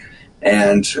damage.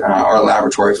 And our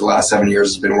laboratory for the last 7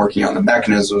 years has been working on the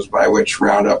mechanisms by which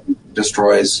Roundup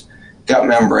destroys gut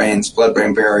membranes,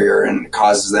 blood-brain barrier, and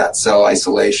causes that cell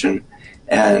isolation.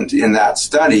 And in that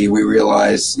study, we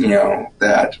realized,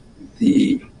 that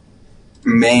the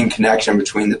main connection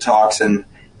between the toxin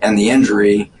and the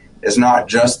injury is not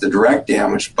just the direct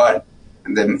damage, but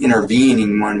the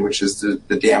intervening one, which is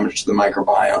the damage to the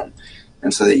microbiome.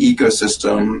 And so the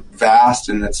ecosystem, vast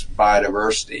in its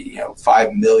biodiversity,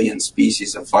 5 million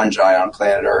species of fungi on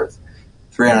planet Earth,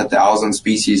 300,000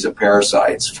 species of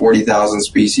parasites, 40,000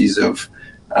 species of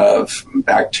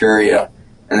bacteria.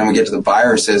 And then we get to the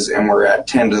viruses, and we're at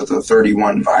 10 to the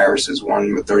 31 viruses,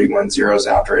 one with 31 zeros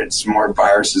after it. It's more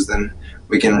viruses than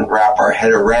we can wrap our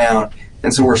head around.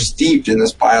 And so we're steeped in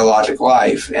this biologic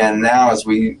life. And now as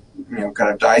we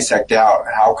kind of dissect out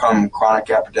how come chronic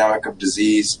epidemic of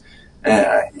disease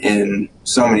in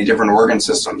so many different organ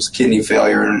systems, kidney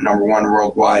failure, number 1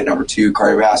 worldwide, number 2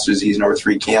 cardiovascular disease, number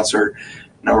 3 cancer,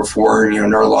 number 4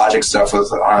 neurologic stuff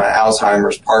with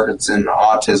Alzheimer's, Parkinson,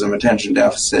 autism, attention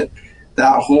deficit.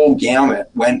 That whole gamut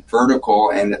went vertical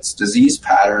in its disease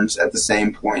patterns at the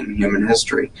same point in human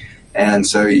history. And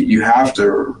so you have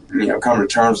to, come to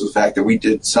terms with the fact that we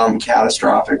did some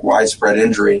catastrophic, widespread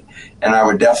injury. And I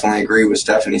would definitely agree with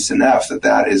Stephanie Seneff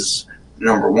that is,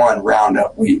 number 1,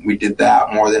 Roundup. We did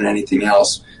that more than anything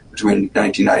else between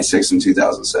 1996 and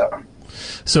 2007.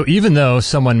 So even though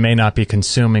someone may not be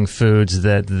consuming foods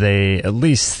that they at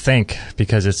least think,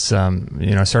 because it's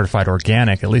certified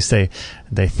organic, at least they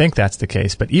think that's the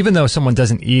case. But even though someone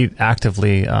doesn't eat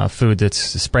actively food that's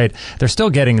sprayed, they're still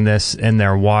getting this in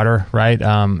their water, right?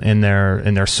 In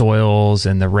their soils,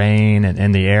 in the rain, and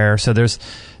in the air. So there's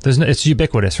no, it's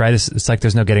ubiquitous, right? It's like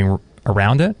there's no getting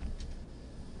around it.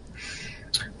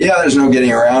 Yeah, there's no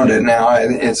getting around it now.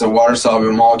 It's a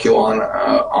water-soluble molecule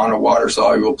on a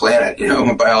water-soluble planet.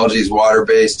 Biology is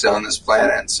water-based on this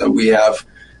planet. So we have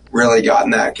really gotten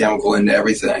that chemical into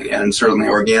everything. And certainly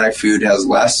organic food has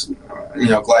less,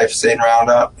 glyphosate and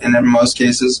Roundup in most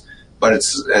cases, but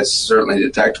it's certainly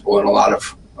detectable in a lot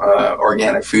of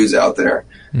organic foods out there.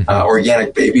 Mm-hmm.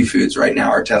 Organic baby foods right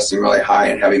now are testing really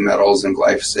high in heavy metals and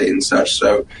glyphosate and such.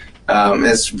 So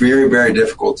it's very, very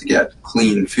difficult to get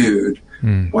clean food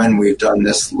when we've done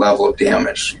this level of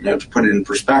damage. To put it in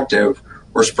perspective,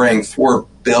 we're spraying 4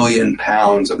 billion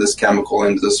pounds of this chemical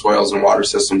into the soils and water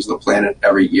systems of the planet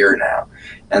every year now.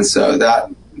 And so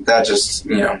that just,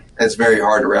 it's very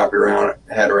hard to wrap your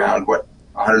head around what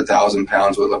 100,000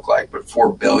 pounds would look like, but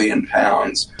 4 billion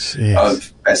pounds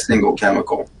of a single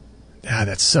chemical. Yeah,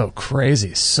 that's so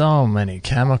crazy. So many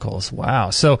chemicals. Wow.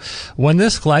 So when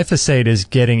this glyphosate is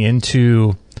getting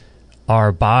into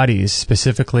our bodies,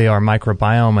 specifically our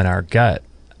microbiome and our gut,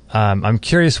 I'm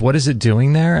curious, what is it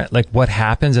doing there? Like, what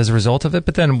happens as a result of it?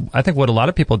 But then I think what a lot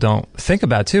of people don't think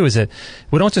about too is that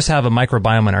we don't just have a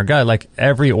microbiome in our gut. Like,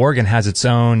 every organ has its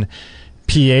own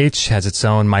pH, has its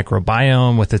own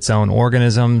microbiome with its own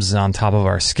organisms on top of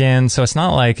our skin. So it's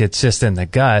not like it's just in the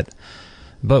gut.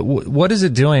 But what is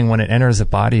it doing when it enters the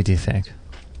body, do you think?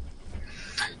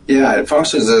 Yeah, it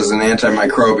functions as an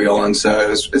antimicrobial, and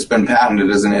so it's been patented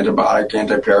as an antibiotic,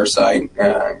 anti-parasite,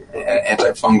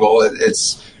 antifungal. It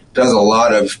does a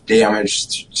lot of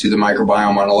damage to the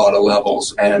microbiome on a lot of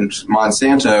levels. And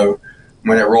Monsanto,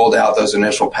 when it rolled out those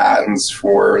initial patents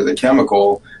for the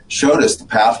chemical, showed us the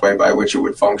pathway by which it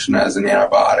would function as an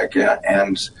antibiotic,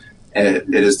 and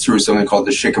it is through something called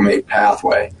the shikimate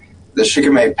pathway. The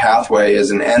shikimate pathway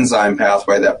is an enzyme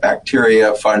pathway that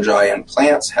bacteria, fungi, and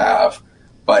plants have,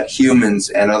 but humans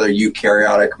and other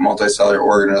eukaryotic multicellular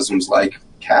organisms like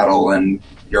cattle and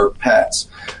your pets,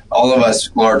 all of us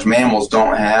large mammals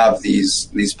don't have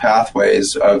these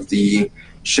pathways of the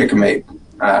shikimate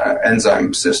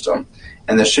enzyme system.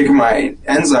 And the shikimate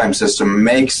enzyme system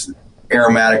makes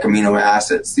aromatic amino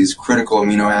acids, these critical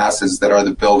amino acids that are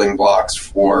the building blocks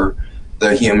for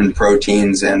the human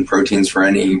proteins and proteins for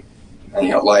any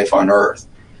life on Earth.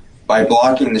 By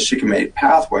blocking the shikimate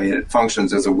pathway, it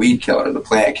functions as a weed killer. The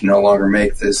plant can no longer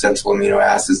make the essential amino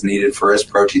acids needed for its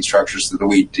protein structure, so the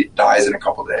weed dies in a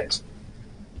couple days.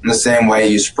 In the same way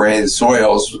you spray the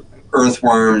soils,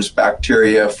 earthworms,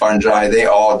 bacteria, fungi, they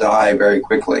all die very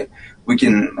quickly. We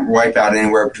can wipe out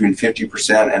anywhere between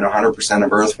 50% and 100%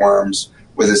 of earthworms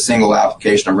with a single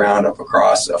application of Roundup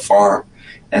across a farm.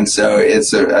 And so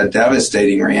it's a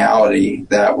devastating reality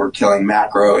that we're killing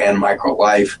macro and micro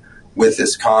life with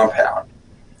this compound.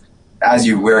 As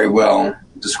you very well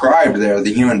described there,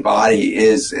 the human body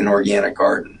is an organic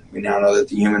garden. We now know that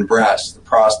the human breast, the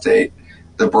prostate,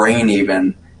 the brain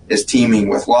even, is teeming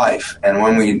with life. And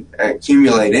when we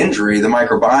accumulate injury, the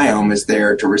microbiome is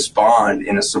there to respond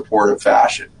in a supportive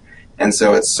fashion. And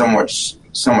so it's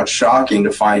somewhat shocking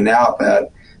to find out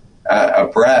that a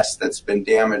breast that's been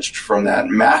damaged from that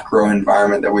macro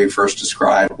environment that we first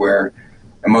described, where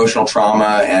emotional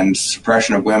trauma and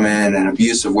suppression of women and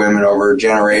abuse of women over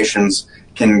generations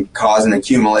can cause an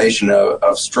accumulation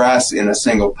of stress in a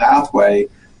single pathway,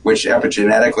 which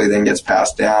epigenetically then gets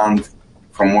passed down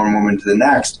from one woman to the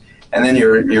next. And then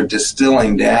you're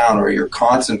distilling down, or you're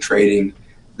concentrating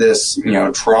this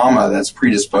trauma that's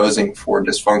predisposing for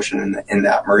dysfunction in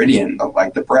that meridian,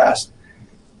 like the breast.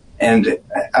 And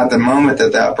at the moment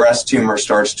that breast tumor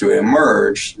starts to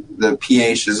emerge, the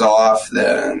pH is off,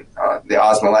 the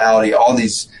osmolality, all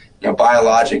these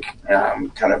biologic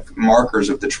kind of markers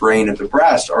of the terrain of the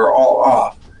breast are all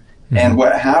off. Mm-hmm. And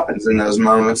what happens in those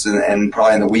moments, and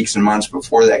probably in the weeks and months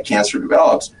before that cancer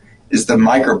develops, is the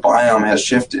microbiome has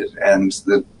shifted, and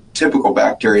the typical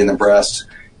bacteria in the breast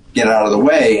get out of the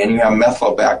way, and you have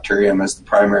methylobacterium as the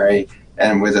primary,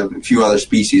 and with a few other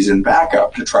species in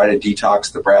backup to try to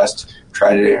detox the breast,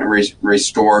 try to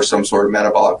restore some sort of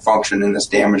metabolic function in this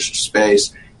damaged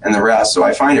space and the rest. So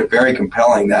I find it very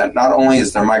compelling that not only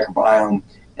is there microbiome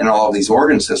in all of these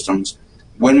organ systems,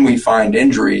 when we find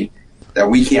injury that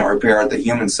we can't repair at the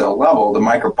human cell level, the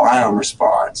microbiome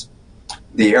responds.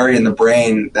 The area in the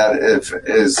brain that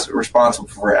is responsible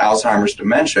for Alzheimer's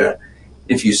dementia,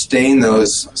 if you stain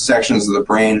those sections of the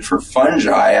brain for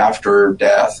fungi after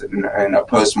death in a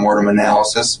post-mortem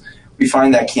analysis, we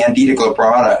find that Candida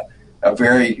glabrata, a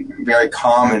very, very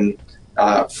common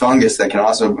fungus that can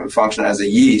also function as a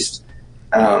yeast,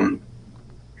 and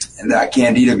that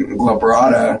Candida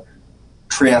glabrata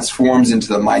transforms into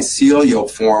the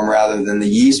mycelial form rather than the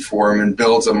yeast form and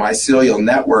builds a mycelial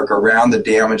network around the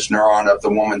damaged neuron of the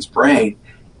woman's brain,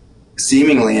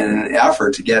 seemingly in an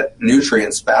effort to get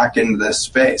nutrients back into this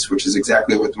space, which is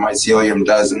exactly what the mycelium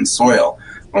does in soil.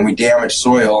 When we damage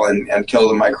soil and kill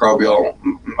the microbial,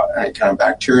 kind of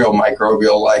bacterial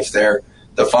microbial life there,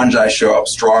 the fungi show up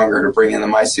stronger to bring in the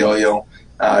mycelial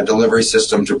delivery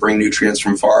system to bring nutrients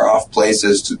from far off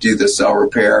places to do the cell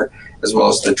repair as well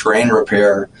as the terrain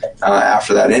repair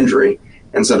after that injury.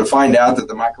 And so to find out that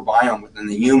the microbiome within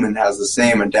the human has the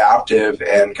same adaptive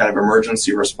and kind of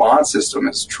emergency response system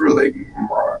is truly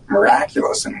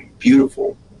miraculous and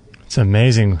beautiful. It's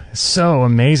amazing. It's so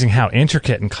amazing how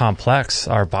intricate and complex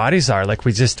our bodies are. Like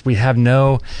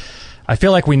I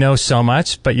feel like we know so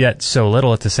much, but yet so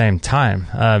little at the same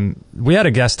time. We had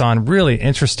a guest on, really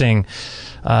interesting,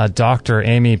 Dr.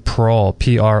 Amy Prohl,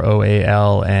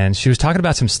 Proal, and she was talking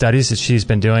about some studies that she's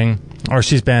been doing, or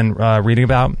she's been reading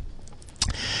about.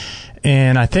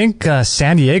 And I think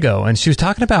San Diego, and she was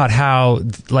talking about how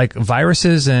like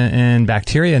viruses and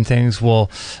bacteria and things will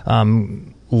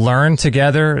learn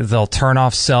together. They'll turn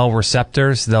off cell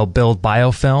receptors. They'll build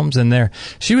biofilms. And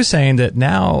she was saying that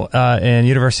now in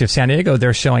University of San Diego,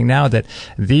 they're showing now that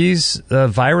these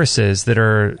viruses that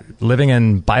are living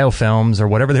in biofilms or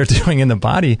whatever they're doing in the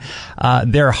body,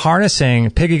 they're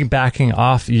piggybacking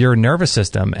off your nervous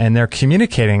system, and they're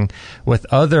communicating with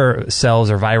other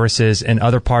cells or viruses in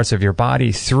other parts of your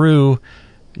body through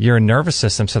your nervous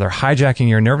system. So they're hijacking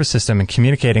your nervous system and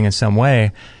communicating in some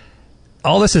way.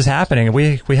 All this is happening, and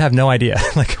we have no idea,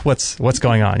 like what's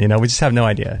going on. We just have no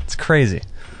idea. It's crazy.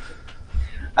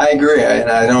 I agree, and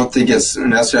I don't think it's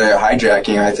necessarily a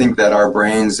hijacking. I think that our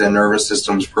brains and nervous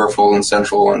systems, peripheral and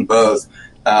central and both,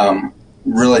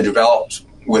 really developed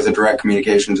with a direct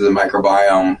communication to the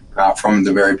microbiome from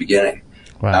the very beginning.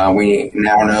 Wow. We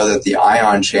now know that the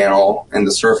ion channel in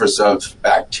the surface of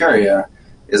bacteria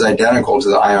is identical to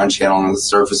the ion channel on the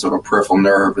surface of a peripheral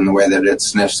nerve in the way that it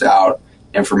sniffs out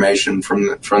information from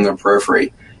the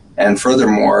periphery. And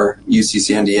furthermore, UC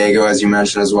San Diego, as you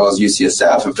mentioned, as well as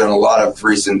UCSF, have done a lot of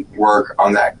recent work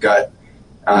on that gut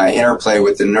interplay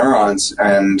with the neurons.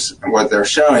 And what they're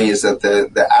showing is that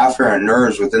the afferent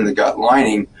nerves within the gut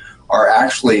lining are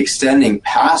actually extending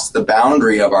past the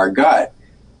boundary of our gut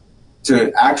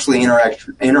to actually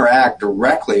interact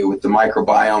directly with the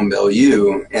microbiome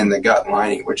milieu in the gut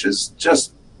lining, which is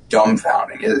just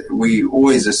dumbfounding. We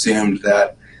always assumed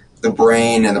that the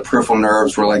brain and the peripheral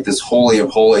nerves were like this holy of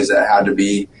holies that had to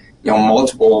be,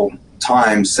 multiple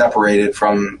times separated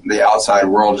from the outside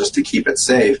world just to keep it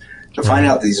safe. To find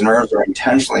out these nerves are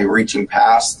intentionally reaching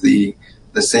past the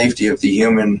safety of the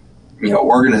human,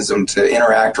 organism to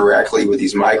interact directly with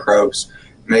these microbes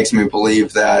makes me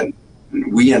believe that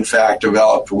we, in fact,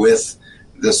 developed with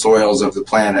the soils of the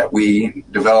planet. We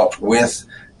developed with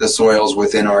the soils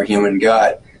within our human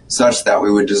gut such that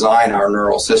we would design our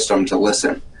neural system to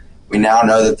listen. We now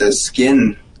know that the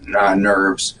skin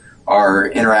nerves are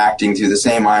interacting through the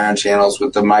same ion channels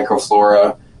with the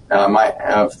microflora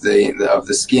of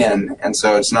the skin. And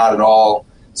so it's not at all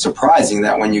surprising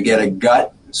that when you get a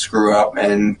gut screw up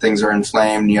and things are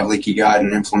inflamed, you have leaky gut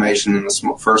and inflammation in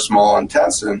the first small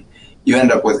intestine, you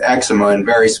end up with eczema and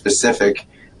very specific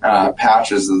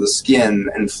patches of the skin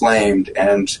inflamed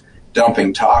and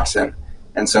dumping toxin.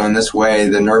 And so in this way,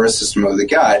 the nervous system of the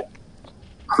gut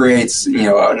creates,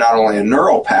 not only a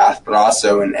neural path, but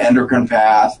also an endocrine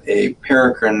path, a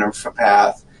paracrine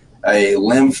path, a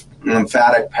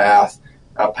lymphatic path,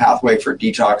 a pathway for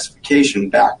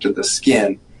detoxification back to the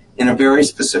skin in a very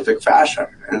specific fashion,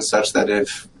 and such that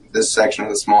if this section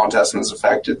of the small intestine is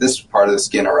affected, this part of the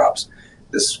skin erupts.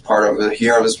 This part of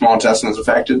the small intestine is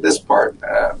affected, this part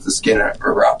of the skin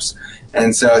erupts.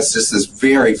 And so it's just this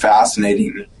very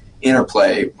fascinating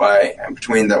interplay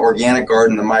between the organic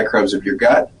garden, the microbes of your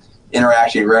gut,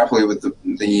 interacting directly with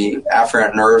the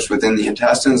afferent nerves within the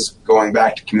intestines, going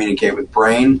back to communicate with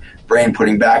brain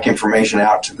putting back information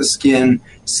out to the skin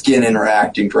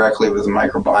interacting directly with the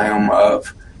microbiome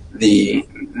of the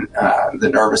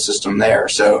nervous system there.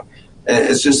 So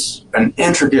it's just an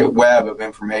intricate web of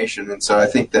information. And so I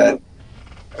think that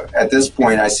at this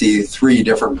point I see three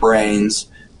different brains.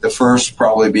 The first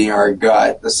probably being our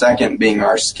gut, the second being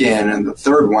our skin, and the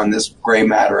third one, this gray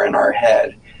matter in our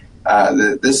head.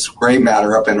 This gray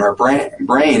matter up in our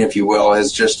brain, if you will,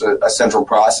 is just a central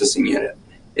processing unit.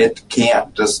 It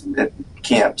can't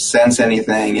sense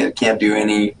anything. It can't do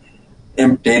any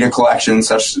data collection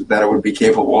such that it would be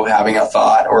capable of having a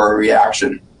thought or a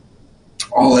reaction.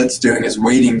 All it's doing is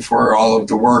waiting for all of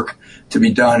the work to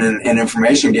be done in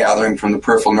information gathering from the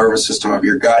peripheral nervous system of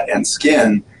your gut and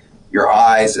skin, your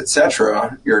eyes,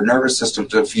 etc., your nervous system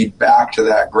to feed back to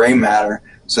that gray matter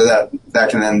so that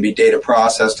can then be data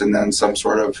processed and then some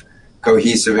sort of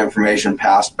cohesive information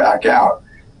passed back out.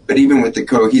 But even with the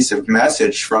cohesive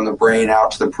message from the brain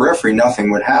out to the periphery,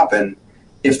 nothing would happen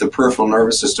if the peripheral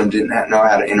nervous system didn't know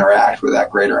how to interact with that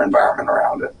greater environment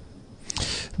around it.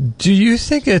 Do you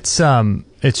think it's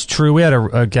true? We had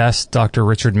a guest, Dr.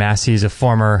 Richard Massey. He's a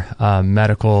former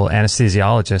medical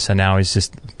anesthesiologist, and now he's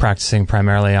just practicing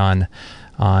primarily on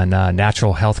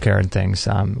natural healthcare and things,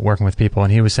 working with people.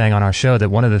 And he was saying on our show that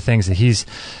one of the things that he's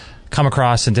come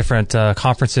across in different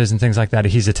conferences and things like that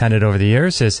he's attended over the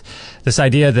years is this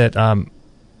idea that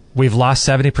we've lost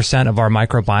 70% of our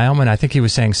microbiome. And I think he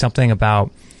was saying something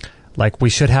about like we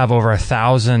should have over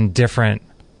 1,000 different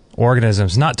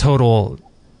organisms, not total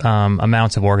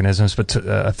amounts of organisms, but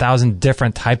 1,000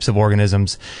 different types of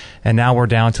organisms, and now we're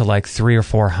down to like 300 or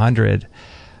 400.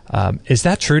 Is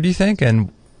that true, do you think?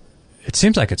 And it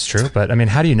seems like it's true, but I mean,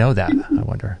 how do you know that, I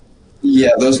wonder?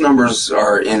 Yeah, those numbers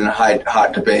are in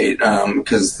hot debate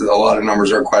because a lot of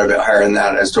numbers are quite a bit higher than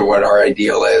that as to what our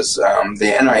ideal is.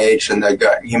 The NIH and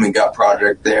the Human Gut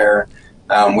Project there,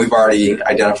 we've already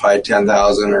identified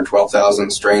 10,000 or 12,000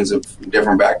 strains of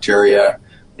different bacteria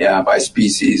by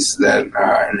species that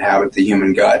inhabit the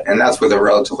human gut, and that's with a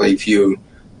relatively few.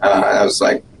 That was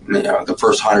like the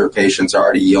first 100 patients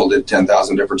already yielded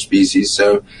 10,000 different species.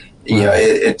 So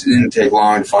it didn't take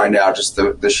long to find out just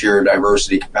the sheer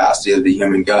diversity capacity of the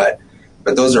human gut.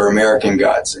 But those are American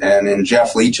guts, and in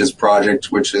Jeff Leach's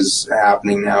project, which is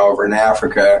happening now over in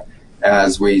Africa,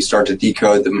 as we start to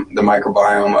decode the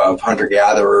microbiome of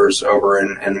hunter-gatherers over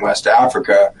in West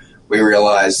Africa, we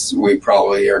realize we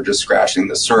probably are just scratching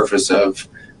the surface of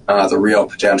the real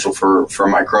potential for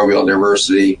microbial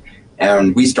diversity.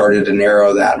 And we started to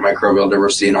narrow that microbial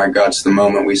diversity in our guts the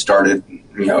moment we started,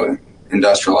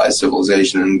 industrialized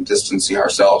civilization and distancing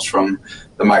ourselves from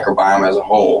the microbiome as a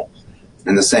whole.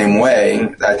 In the same way,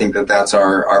 I think that that's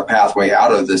our pathway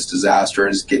out of this disaster,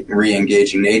 is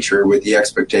re-engaging nature with the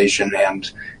expectation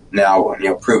and now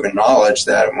proven knowledge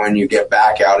that when you get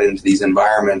back out into these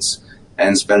environments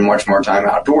and spend much more time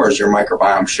outdoors, your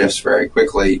microbiome shifts very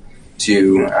quickly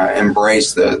to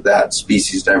embrace that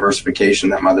species diversification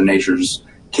that Mother Nature's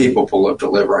capable of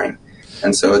delivering.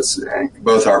 And so it's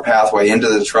both our pathway into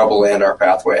the trouble and our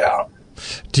pathway out.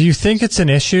 Do you think it's an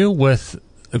issue with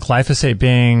glyphosate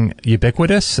being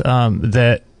ubiquitous,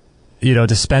 that,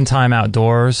 to spend time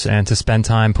outdoors and to spend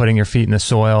time putting your feet in the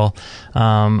soil?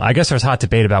 I guess there's hot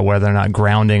debate about whether or not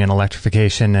grounding and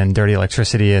electrification and dirty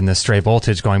electricity and the stray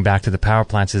voltage going back to the power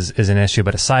plants is an issue.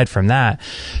 But aside from that,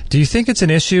 do you think it's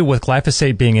an issue with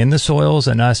glyphosate being in the soils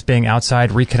and us being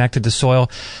outside, reconnected to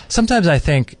soil? Sometimes I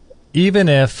think even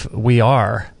if we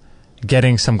are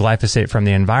getting some glyphosate from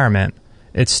the environment,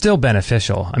 it's still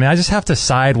beneficial. I mean, I just have to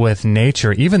side with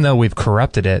nature, even though we've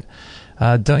corrupted it.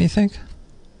 Don't you think?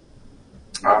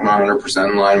 I'm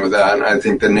 100% in line with that. I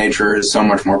think that nature is so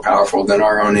much more powerful than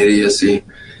our own idiocy.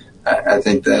 I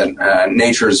think that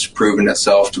nature has proven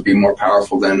itself to be more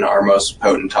powerful than our most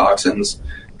potent toxins.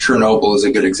 Chernobyl is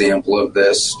a good example of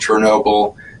this.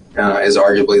 Chernobyl is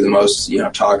arguably the most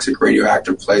toxic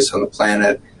radioactive place on the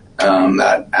planet.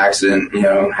 That accident,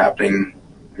 happening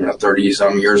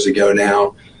 30-some years ago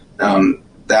now,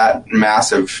 that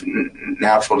massive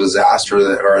natural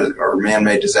disaster or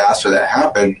man-made disaster that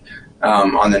happened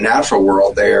on the natural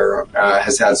world there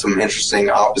has had some interesting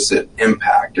opposite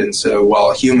impact. And so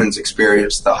while humans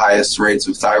experienced the highest rates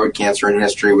of thyroid cancer in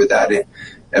history with that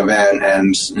event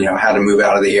and, had to move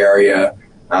out of the area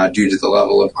due to the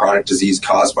level of chronic disease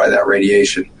caused by that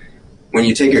radiation, when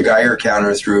you take a Geiger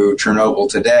counter through Chernobyl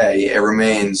today, it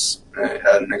remains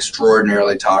an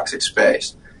extraordinarily toxic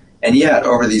space. And yet,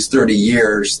 over these 30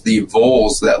 years, the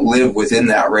voles that live within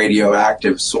that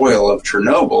radioactive soil of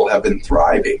Chernobyl have been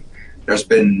thriving. There's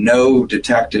been no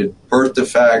detected birth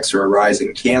defects or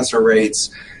rising cancer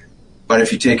rates. But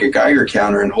if you take a Geiger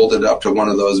counter and hold it up to one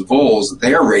of those voles,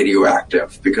 they're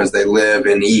radioactive because they live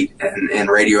and eat in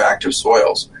radioactive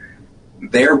soils.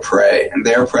 Their prey and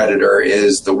their predator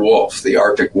is the wolf, the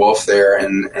Arctic wolf there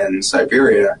in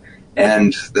Siberia.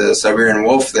 And the Siberian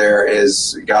wolf there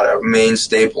is got a main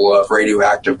staple of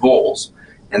radioactive voles.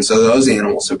 And so those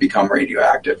animals have become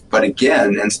radioactive. But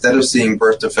again, instead of seeing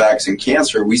birth defects and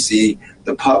cancer, we see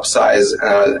the pup size,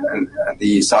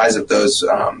 the size of those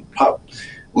pup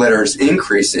litters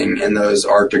increasing in those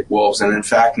Arctic wolves. And in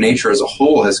fact, nature as a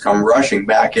whole has come rushing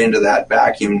back into that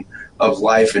vacuum of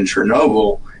life in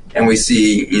Chernobyl. And we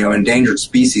see, endangered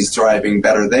species thriving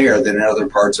better there than in other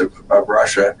parts of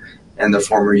Russia and the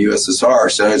former USSR.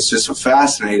 So it's just a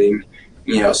fascinating,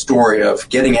 story of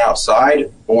getting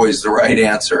outside, always the right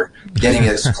answer. Getting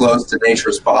as close to nature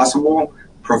as possible,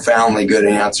 profoundly good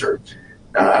answer.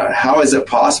 How is it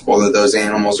possible that those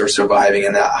animals are surviving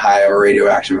in that high of a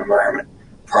radioactive environment?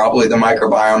 Probably the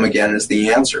microbiome, again, is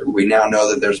the answer. We now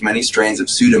know that there's many strains of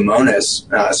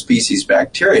Pseudomonas species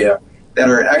bacteria that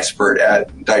are expert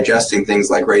at digesting things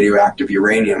like radioactive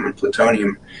uranium and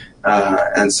plutonium.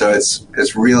 And so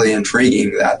it's really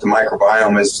intriguing that the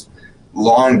microbiome has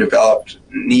long developed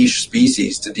niche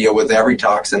species to deal with every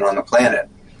toxin on the planet.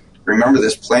 Remember,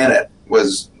 this planet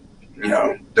was,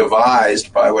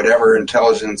 devised by whatever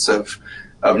intelligence of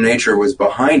nature was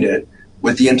behind it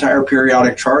with the entire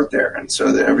periodic chart there. And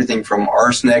so that everything from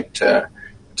arsenic to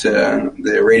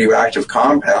the radioactive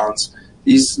compounds,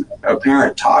 these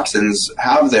apparent toxins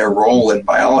have their role in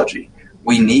biology.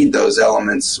 We need those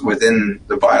elements within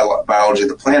the biology of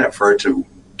the planet for it to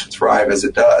thrive as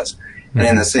it does. And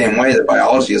in the same way, the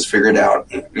biology has figured out,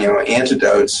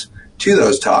 antidotes to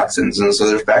those toxins. And so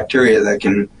there's bacteria that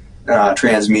can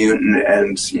transmute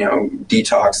and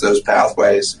detox those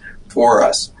pathways for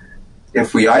us.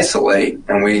 If we isolate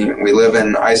and we live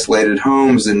in isolated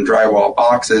homes and drywall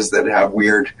boxes that have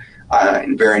weird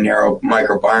very narrow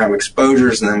microbiome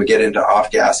exposures, and then we get into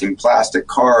off-gassing plastic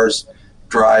cars,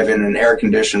 drive in an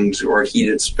air-conditioned or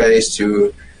heated space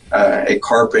to a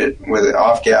carpet with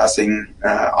off-gassing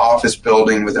office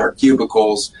building with our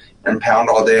cubicles, and pound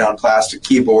all day on plastic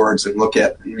keyboards and look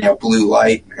at blue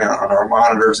light on our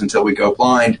monitors until we go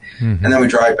blind, and then we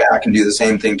drive back and do the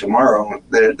same thing tomorrow.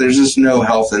 There's just no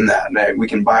health in that. We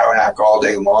can biohack all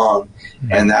day long,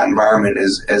 and that environment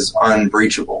is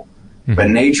unbreachable. But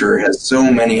nature has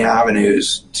so many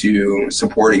avenues to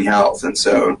supporting health, and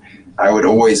so I would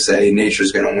always say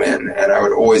nature's going to win, and I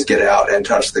would always get out and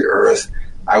touch the earth.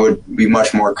 I would be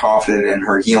much more confident in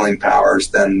her healing powers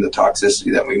than the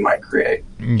toxicity that we might create.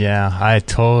 Yeah, I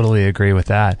totally agree with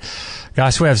that.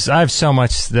 Gosh, I have so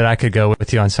much that I could go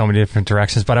with you on so many different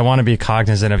directions, but I want to be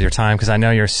cognizant of your time because I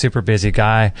know you're a super busy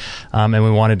guy, and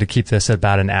we wanted to keep this at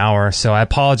about an hour. So I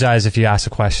apologize if you ask a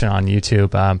question on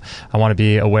YouTube. I want to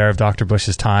be aware of Dr.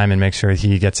 Bush's time and make sure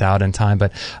he gets out in time.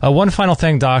 But one final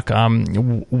thing, Doc,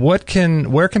 where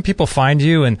can people find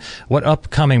you, and what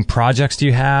upcoming projects do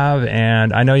you have?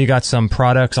 And I know you got some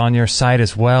products on your site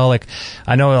as well. Like,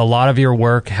 I know a lot of your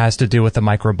work has to do with the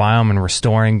microbiome and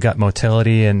restoring gut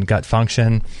motility and gut function.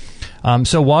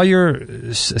 So while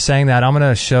you're saying that, I'm going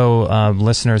to show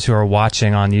listeners who are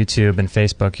watching on YouTube and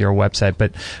Facebook your website.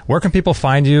 But where can people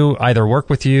find you, either work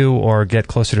with you or get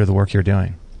closer to the work you're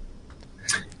doing?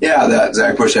 Yeah, that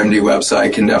Zach Bush MD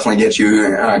website can definitely get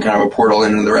you kind of a portal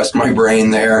into the rest of my brain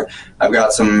there. I've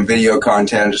got some video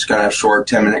content, just kind of short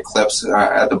 10-minute clips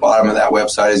at the bottom of that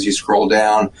website as you scroll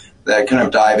down, that kind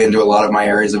of dive into a lot of my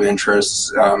areas of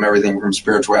interest, everything from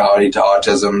spirituality to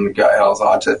autism, gut health,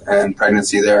 and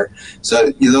pregnancy there.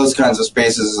 So those kinds of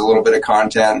spaces is a little bit of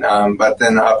content. But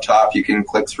then up top, you can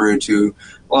click through to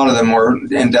a lot of the more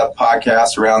in-depth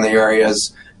podcasts around the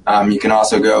areas. You can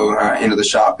also go into the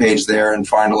shop page there and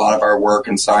find a lot of our work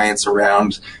and science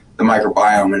around the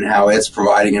microbiome and how it's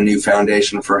providing a new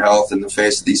foundation for health in the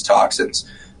face of these toxins.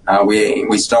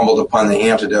 We stumbled upon the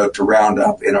antidote to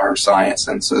Roundup in our science,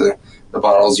 and so the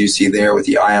bottles you see there with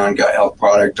the Ion Gut Health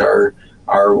product are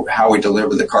how we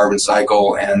deliver the carbon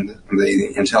cycle and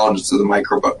the intelligence of the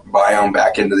microbiome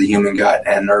back into the human gut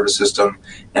and nervous system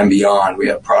and beyond. We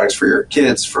have products for your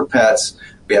kids, for pets.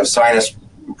 We have sinus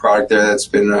product there that's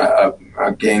been a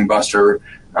gangbuster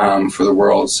for the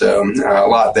world. So a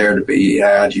lot there to be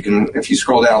had. You can, if you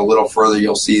scroll down a little further,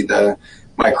 you'll see the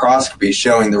microscopy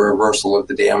showing the reversal of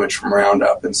the damage from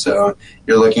Roundup. And so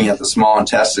you're looking at the small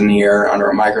intestine here under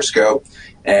a microscope,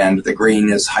 and the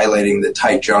green is highlighting the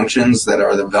tight junctions that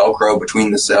are the Velcro between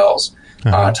the cells.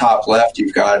 Top left,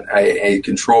 you've got a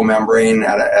control membrane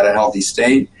at a healthy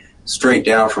state. Straight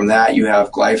down from that, you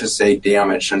have glyphosate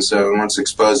damage. And so once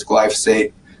exposed to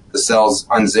glyphosate, the cells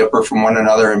unzipper from one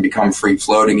another and become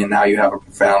free-floating, and now you have a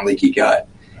profound leaky gut.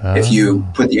 If you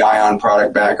put the Ion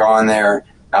product back on there,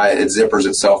 it zippers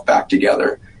itself back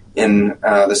together. In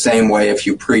the same way, if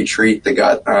you pre-treat the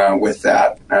gut with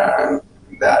that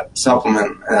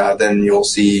supplement, then you'll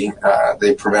see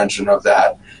the prevention of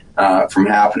that from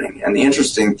happening. And the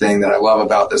interesting thing that I love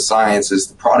about this science is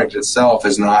the product itself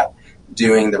is not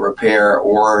doing the repair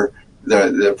or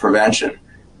the prevention.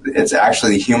 It's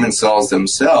actually the human cells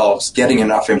themselves getting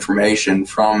enough information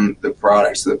from the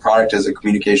product. So the product is a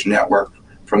communication network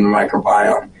from the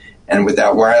microbiome. And with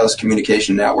that wireless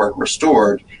communication network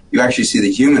restored, you actually see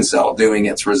the human cell doing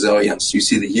its resilience. You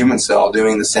see the human cell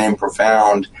doing the same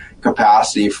profound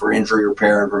capacity for injury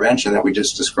repair and prevention that we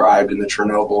just described in the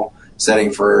Chernobyl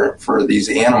setting for these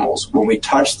animals. When we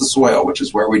touch the soil, which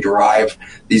is where we derive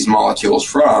these molecules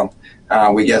from,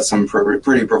 we get some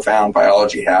pretty profound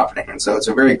biology happening. And so it's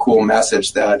a very cool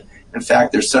message that, in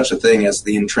fact, there's such a thing as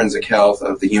the intrinsic health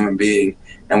of the human being,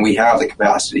 and we have the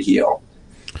capacity to heal.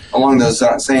 Along those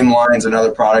same lines,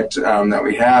 another product that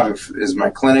we have is my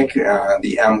clinic,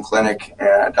 the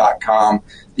mclinic.com.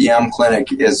 The M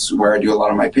Clinic is where I do a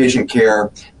lot of my patient care,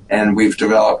 and we've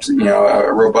developed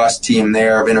a robust team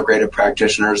there of integrated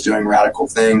practitioners doing radical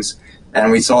things.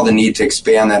 And we saw the need to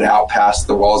expand that out past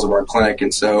the walls of our clinic.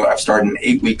 And so I've started an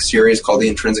 8-week series called the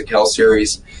Intrinsic Health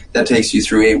Series that takes you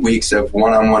through 8 weeks of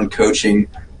one-on-one coaching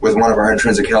with one of our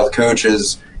intrinsic health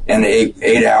coaches, and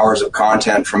eight hours of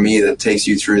content from me that takes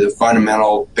you through the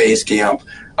fundamental base camp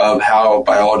of how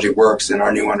biology works in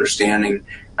our new understanding.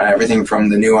 Everything from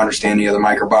the new understanding of the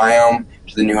microbiome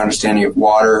to the new understanding of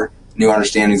water, new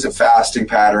understandings of fasting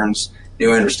patterns,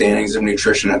 new understandings of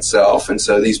nutrition itself. And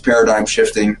so these paradigm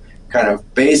shifting kind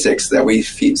of basics that we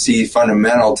see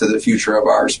fundamental to the future of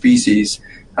our species,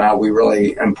 we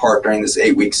really impart during this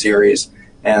 8-week series.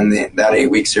 And that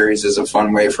 8-week series is a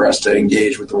fun way for us to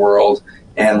engage with the world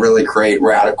and really create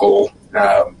radical,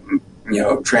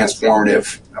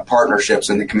 transformative partnerships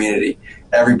in the community.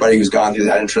 Everybody who's gone through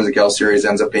that Intrinsic Health series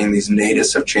ends up being these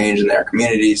natives of change in their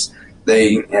communities.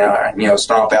 They,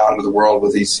 stomp out into the world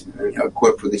with these,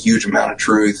 equipped with a huge amount of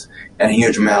truth and a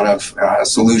huge amount of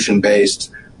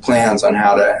solution-based plans on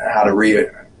how to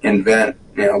reinvent,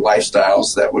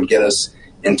 lifestyles that would get us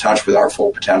in touch with our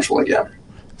full potential again.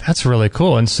 That's really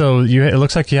cool. And so it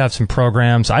looks like you have some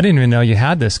programs. I didn't even know you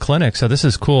had this clinic, so this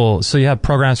is cool. So you have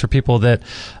programs for people that,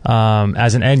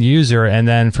 as an end user, and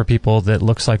then for people that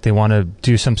looks like they want to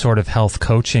do some sort of health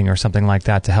coaching or something like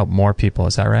that to help more people.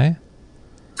 Is that right?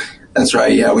 That's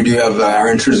right. Yeah, we do have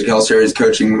our Intrinsic Health Series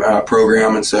coaching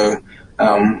program, and so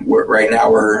Right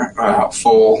now we're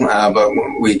full, but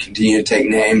we continue to take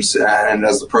names, and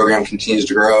as the program continues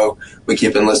to grow, we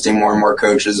keep enlisting more and more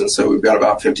coaches, and so we've got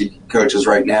about 50 coaches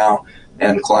right now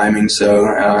and climbing. So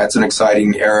it's an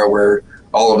exciting era where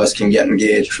all of us can get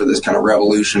engaged for this kind of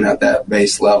revolution at that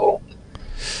base level.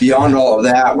 Beyond all of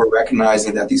that, we're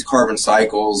recognizing that these carbon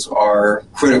cycles are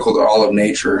critical to all of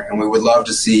nature, and we would love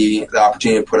to see the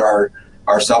opportunity to put our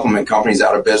supplement companies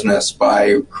out of business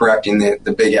by correcting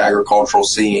the big agricultural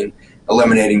scene,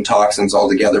 eliminating toxins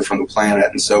altogether from the planet.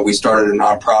 And so we started a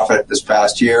nonprofit this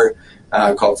past year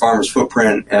called Farmers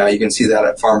Footprint. You can see that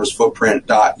at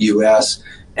farmersfootprint.us.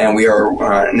 And we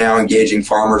are now engaging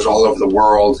farmers all over the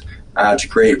world to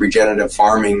create regenerative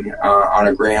farming on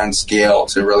a grand scale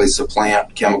to really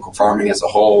supplant chemical farming as a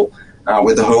whole,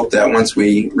 with the hope that once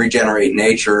we regenerate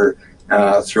nature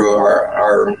through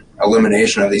our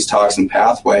elimination of these toxin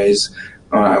pathways,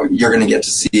 you're going to get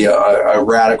to see a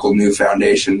radical new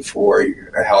foundation for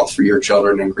health for your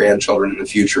children and grandchildren in the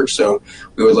future. So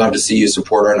we would love to see you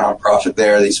support our nonprofit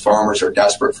there. These farmers are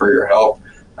desperate for your help.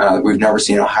 We've never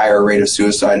seen a higher rate of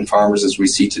suicide in farmers as we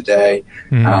see today.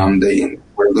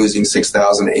 We're losing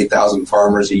 6,000 to 8,000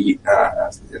 farmers,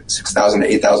 6,000 to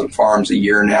 8,000 farms a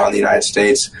year now in the United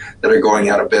States that are going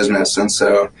out of business. And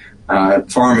so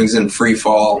farming's in free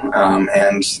fall,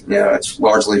 and it's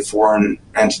largely foreign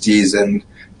entities and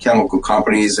chemical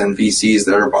companies and VCs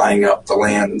that are buying up the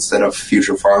land instead of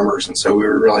future farmers. And so we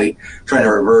were really trying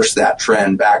to reverse that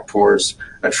trend back towards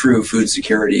a true food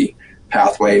security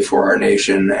pathway for our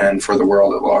nation and for the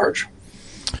world at large.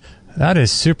 That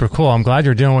is super cool. I'm glad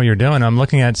you're doing what you're doing. I'm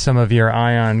looking at some of your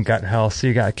Ion Gut Health. So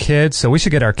you got kids. So we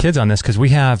should get our kids on this because we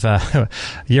have a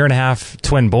year and a half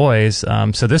twin boys.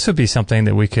 So this would be something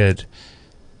that we could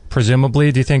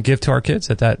presumably, do you think, give to our kids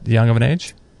at that young of an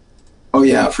age? Oh,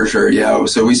 yeah, for sure. Yeah.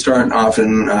 So we start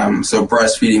often, so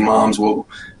breastfeeding moms will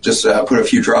just put a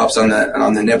few drops on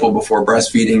the nipple before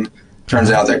breastfeeding. Turns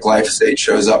out that glyphosate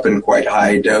shows up in quite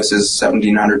high doses,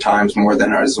 1,700 times more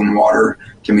than as in water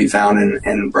can be found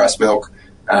in breast milk.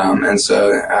 And so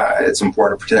it's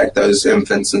important to protect those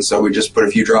infants. And so we just put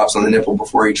a few drops on the nipple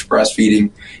before each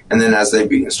breastfeeding. And then as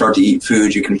they start to eat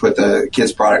food, you can put the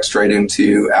kids' product straight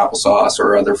into applesauce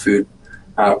or other food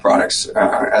products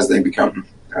as they become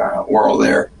oral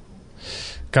there.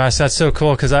 Gosh, that's so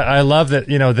cool because I love that,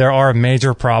 there are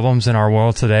major problems in our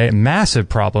world today, massive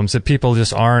problems that people are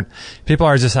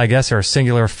just, I guess, are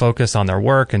singular focused on their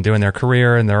work and doing their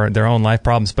career and their own life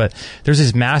problems. But there's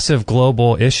these massive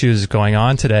global issues going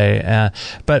on today.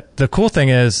 But the cool thing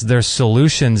is there's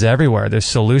solutions everywhere. There's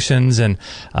solutions, and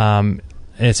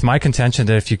it's my contention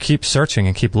that if you keep searching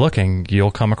and keep looking,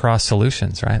 you'll come across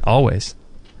solutions, right? Always.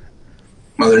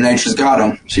 Mother Nature's got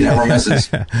them. She never misses.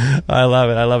 I love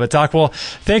it. I love it. Doc, well,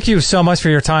 thank you so much for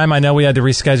your time. I know we had to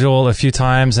reschedule a few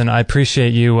times, and I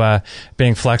appreciate you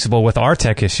being flexible with our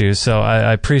tech issues. So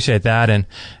I appreciate that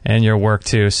and your work,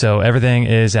 too. So everything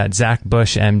is at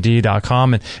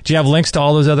zachbushmd.com. And do you have links to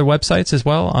all those other websites as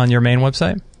well on your main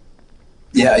website?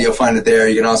 Yeah, you'll find it there.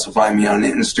 You can also find me on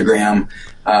Instagram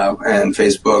and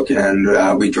Facebook,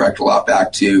 and we direct a lot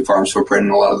back to Farmers Footprint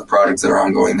and a lot of the projects that are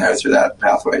ongoing there through that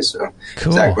pathway. So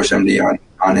cool. Zach Bush MD on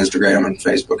Instagram and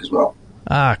Facebook as well.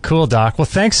 Cool, Doc. Well,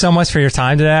 thanks so much for your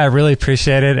time today. I really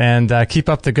appreciate it, and keep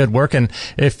up the good work. And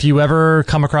if you ever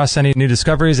come across any new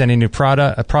discoveries, any new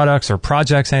products or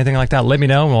projects, anything like that, let me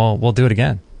know, and we'll do it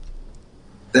again.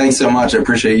 Thanks so much. I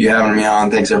appreciate you having me on.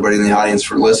 Thanks, everybody in the audience,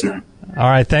 for listening. All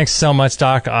right. Thanks so much,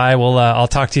 Doc. I will, I'll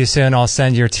talk to you soon. I'll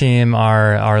send your team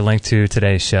our link to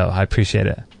today's show. I appreciate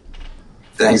it.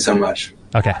 Thanks so much.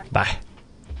 Okay. Bye.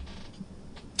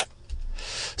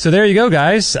 So there you go,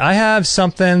 guys. I have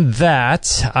something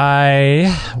that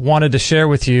I wanted to share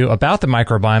with you about the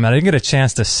microbiome. I didn't get a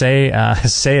chance to say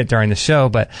it during the show,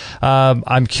 but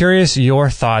I'm curious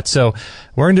your thoughts. So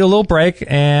we're going to do a little break,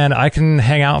 and I can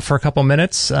hang out for a couple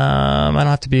minutes. I don't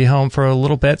have to be home for a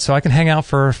little bit, so I can hang out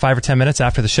for 5 or 10 minutes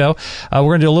after the show. We're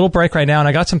going to do a little break right now, and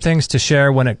I got some things to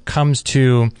share when it comes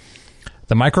to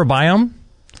the microbiome,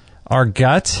 our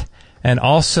gut, and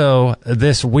also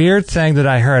this weird thing that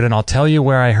I heard, and I'll tell you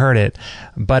where I heard it,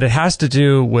 but it has to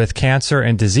do with cancer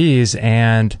and disease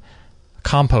and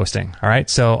composting. All right.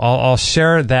 So I'll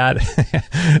share that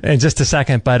in just a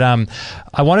second, but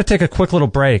I want to take a quick little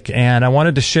break, and I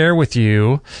wanted to share with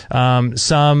you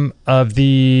some of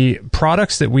the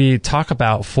products that we talk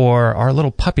about for our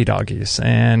little puppy doggies.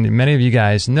 And many of you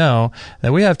guys know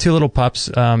that we have 2 little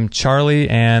pups, Charlie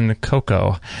and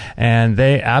Coco, and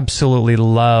they absolutely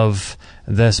love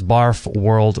this Barf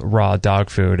World raw dog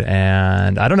food.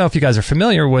 And I don't know if you guys are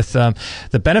familiar with the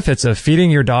benefits of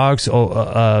feeding your dogs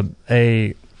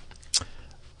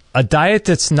a diet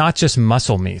that's not just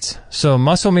muscle meat. So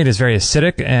muscle meat is very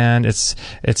acidic and it's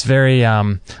very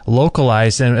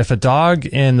localized. And if a dog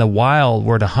in the wild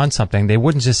were to hunt something, they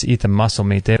wouldn't just eat the muscle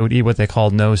meat. They would eat what they call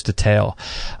nose to tail.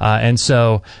 And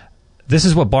so this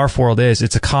is what Barf World is.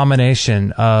 It's a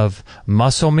combination of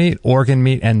muscle meat, organ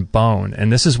meat, and bone.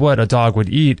 And this is what a dog would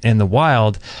eat in the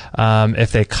wild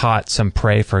if they caught some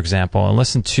prey, for example. And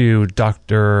listen to not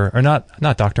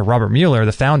Dr. Robert Mueller,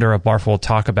 the founder of Barf World,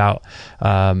 talk about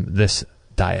this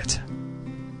diet.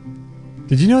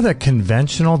 Did you know that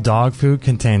conventional dog food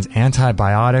contains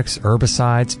antibiotics,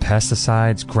 herbicides,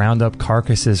 pesticides, ground up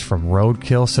carcasses from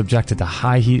roadkill subjected to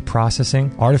high heat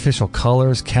processing, artificial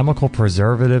colors, chemical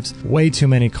preservatives, way too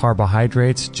many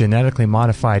carbohydrates, genetically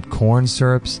modified corn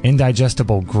syrups,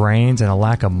 indigestible grains, and a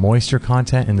lack of moisture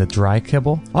content in the dry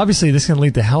kibble? Obviously, this can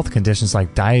lead to health conditions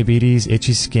like diabetes,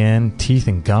 itchy skin, teeth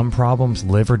and gum problems,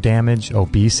 liver damage,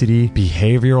 obesity,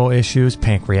 behavioral issues,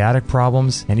 pancreatic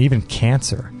problems, and even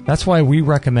cancer. That's why we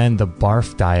recommend the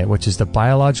BARF diet, which is the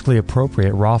biologically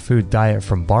appropriate raw food diet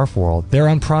from Barf World. Their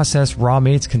unprocessed raw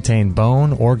meats contain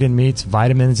bone, organ meats,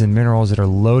 vitamins, and minerals that are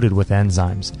loaded with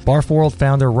enzymes. Barf World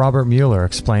founder Robert Mueller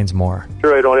explains more.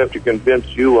 Sure, I don't have to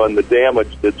convince you on the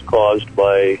damage that's caused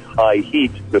by high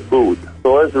heat to food.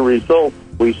 So as a result,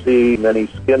 we see many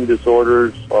skin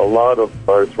disorders, a lot of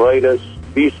arthritis,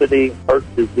 obesity, heart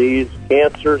disease,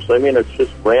 cancers. I mean, it's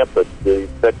just rampant. The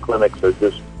vet clinics are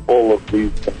just full of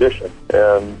these conditions.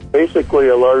 And basically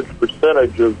a large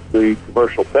percentage of the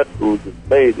commercial pet food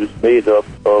that's is made up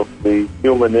of the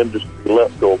human industry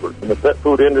leftovers. And the pet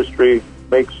food industry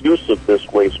makes use of this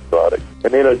waste product.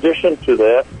 And in addition to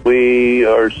that, we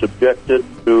are subjected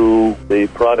to the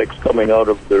products coming out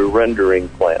of the rendering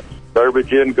plants.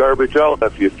 Garbage in, garbage out.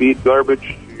 If you feed garbage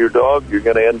to your dog, you're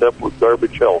going to end up with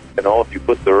garbage health. You know, if you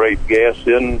put the right gas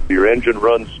in, your engine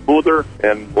runs smoother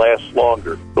and lasts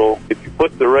longer. So if you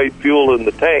put the right fuel in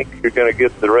the tank, you're going to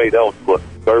get the right output.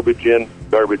 Garbage in,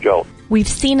 garbage out. We've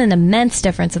seen an immense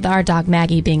difference with our dog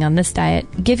Maggie being on this diet.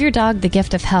 Give your dog the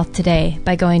gift of health today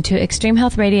by going to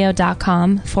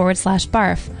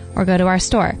extremehealthradio.com/barf or go to our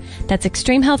store. That's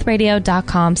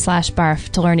extremehealthradio.com/barf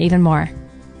to learn even more.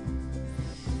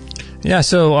 Yeah,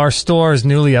 so our store is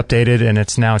newly updated and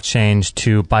it's now changed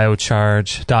to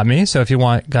biocharge.me. So if you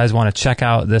guys want to check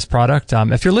out this product,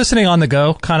 if you're listening on the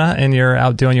go, kind of, and you're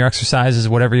out doing your exercises,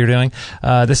 whatever you're doing,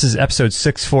 this is episode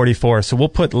 644. So we'll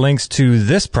put links to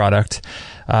this product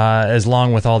as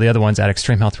long with all the other ones at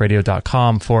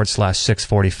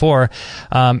extremehealthradio.com/644.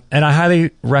 And I highly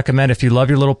recommend, if you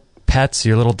love your little pets,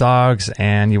 your little dogs,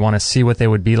 and you want to see what they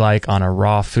would be like on a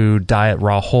raw food diet,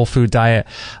 raw whole food diet,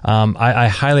 I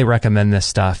highly recommend this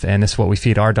stuff. And this is what we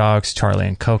feed our dogs, Charlie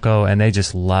and Coco, and they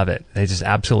just love it. They just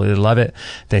absolutely love it.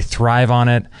 They thrive on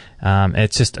it.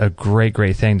 It's just a great,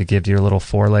 great thing to give to your little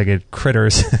four-legged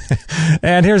critters.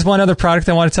 And here's one other product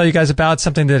I want to tell you guys about,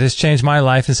 something that has changed my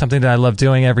life and something that I love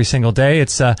doing every single day.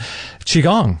 It's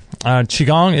Qigong.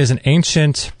 Qigong is an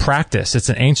ancient practice. It's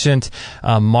an ancient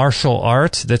martial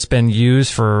art that's been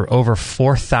used for over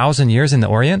 4,000 years in the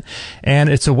Orient. And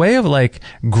it's a way of like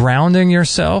grounding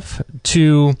yourself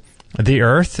to the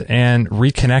earth and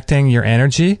reconnecting your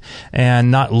energy and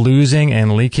not losing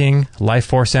and leaking life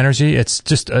force energy. It's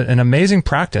just an amazing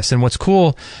practice. And what's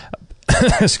cool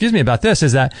excuse me, about this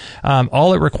is that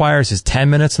all it requires is 10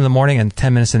 minutes in the morning and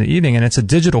 10 minutes in the evening, and it's a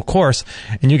digital course,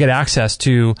 and you get access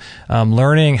to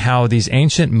learning how these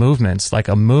ancient movements, like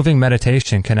a moving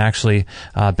meditation, can actually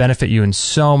benefit you in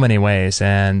so many ways.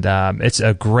 And it's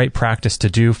a great practice to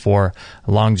do for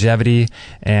longevity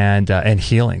and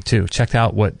healing too. Check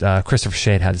out what Christopher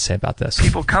Shade had to say about this.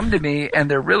 People come to me and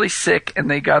they're really sick and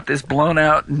they got this blown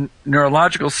out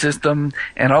neurological system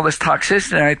and all this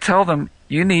toxicity, and I tell them,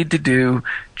 you need to do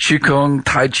Qigong,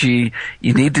 Tai Chi.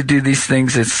 You need to do these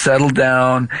things that settle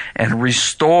down and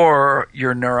restore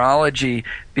your neurology,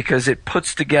 because it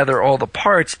puts together all the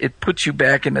parts. It puts you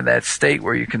back into that state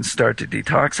where you can start to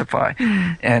detoxify.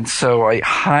 And so I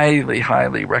highly,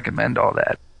 highly recommend all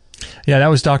that. Yeah, that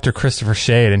was Dr. Christopher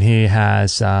Shade, and he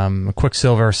has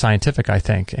Quicksilver Scientific, I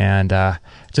think, and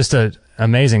just an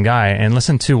amazing guy. And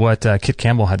listen to what Kit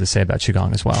Campbell had to say about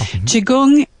Qigong as well.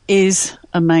 Qigong is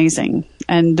amazing.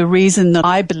 And the reason that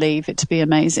I believe it to be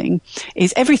amazing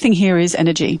is everything here is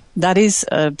energy. That is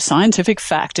a scientific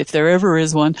fact, if there ever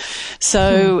is one.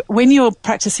 So when you're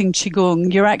practicing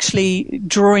Qigong, you're actually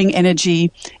drawing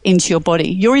energy into your body.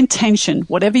 Your intention,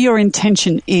 whatever your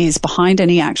intention is behind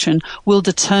any action, will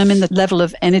determine the level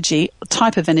of energy,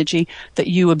 type of energy that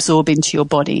you absorb into your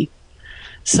body.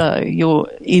 So your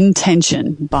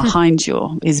intention behind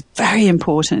is very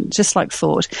important, just like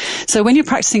thought. So when you're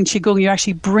practicing Qigong, you're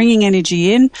actually bringing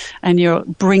energy in and you're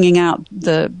bringing out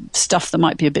the stuff that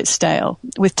might be a bit stale.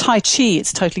 With Tai Chi,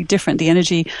 it's totally different. The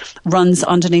energy runs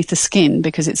underneath the skin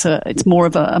because it's more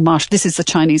of a martial. This is the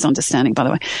Chinese understanding, by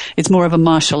the way. It's more of a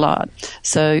martial art.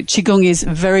 So Qigong is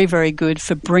very, very good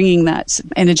for bringing that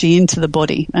energy into the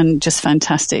body, and just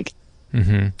fantastic.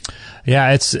 Mm-hmm.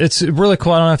 Yeah, it's really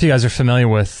cool. I don't know if you guys are familiar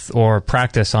with or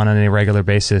practice on any regular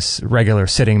basis, regular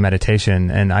sitting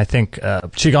meditation. And I think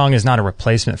Qigong is not a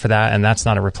replacement for that, and that's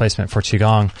not a replacement for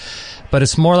Qigong. But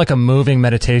it's more like a moving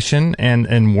meditation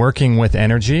and working with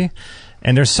energy.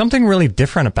 And there's something really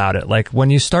different about it. Like when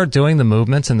you start doing the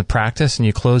movements and the practice and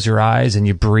you close your eyes and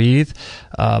you breathe,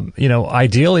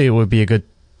 ideally it would be a good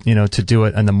to do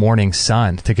it in the morning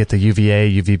sun, to get the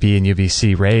UVA, UVB, and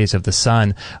UVC rays of the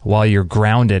sun while you're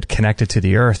grounded, connected to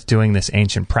the earth, doing this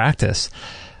ancient practice.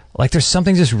 Like there's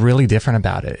something just really different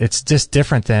about it. It's just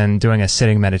different than doing a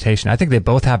sitting meditation. I think they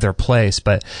both have their place,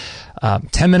 but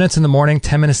 10 minutes in the morning,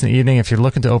 10 minutes in the evening, if you're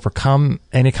looking to overcome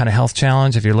any kind of health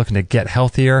challenge, if you're looking to get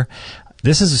healthier,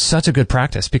 this is such a good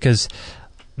practice, because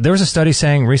there was a study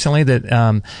saying recently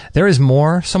that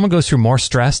someone goes through more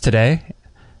stress today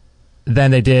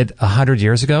than they did 100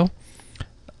 years ago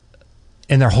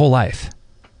in their whole life,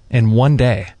 in one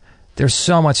day. There's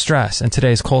so much stress in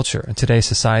today's culture, in today's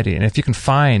society. And if you can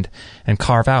find and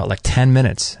carve out like 10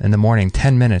 minutes in the morning,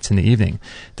 10 minutes in the evening,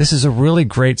 this is a really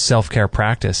great self-care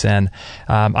practice. And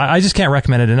I just can't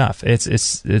recommend it enough.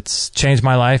 It's changed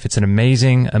my life. It's an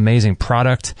amazing, amazing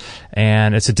product.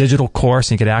 And it's a digital course,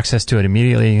 and you get access to it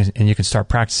immediately, and you can start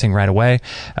practicing right away.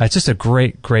 It's just a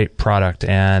great, great product.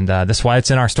 And that's why it's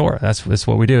in our store. That's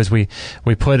what we do, is we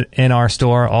put in our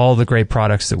store all the great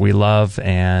products that we love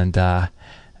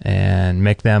and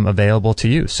make them available to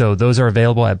you. So those are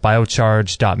available at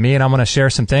biocharge.me, and I'm going to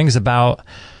share some things about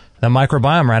the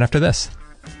microbiome right after this.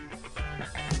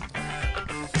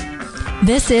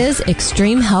 This is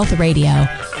Extreme Health Radio,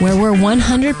 where we're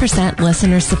 100%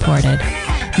 listener supported.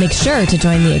 Make sure to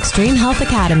join the Extreme Health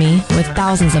Academy with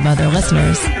thousands of other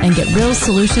listeners and get real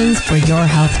solutions for your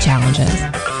health challenges.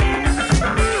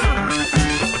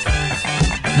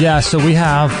 Yeah, so we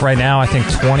have right now, I think,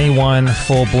 21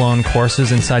 full-blown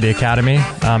courses inside the Academy,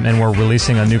 and we're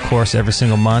releasing a new course every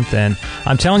single month. And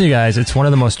I'm telling you guys, it's one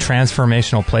of the most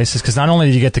transformational places, because not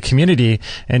only do you get the community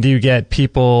and do you get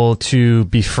people to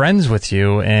be friends with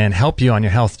you and help you on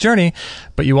your health journey,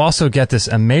 but you also get this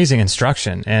amazing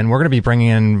instruction. And we're going to be bringing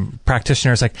in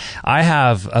practitioners. Like, I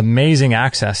have amazing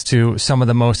access to some of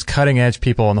the most cutting-edge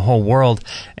people in the whole world,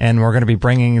 and we're going to be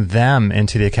bringing them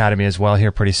into the Academy as well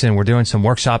here pretty soon. We're doing some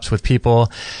workshops with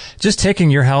people, just taking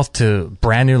your health to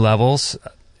brand new levels.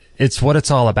 It's what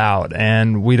it's all about.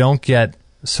 And we don't get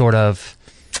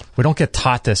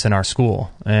taught this in our school.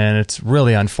 And it's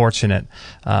really unfortunate.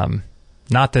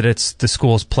 Not that it's the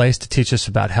school's place to teach us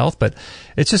about health, but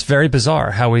it's just very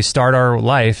bizarre how we start our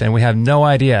life and we have no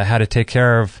idea how to take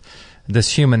care of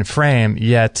this human frame,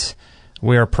 yet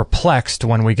we are perplexed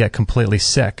when we get completely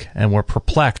sick, and we're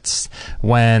perplexed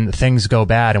when things go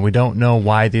bad, and we don't know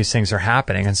why these things are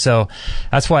happening. And so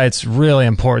that's why it's really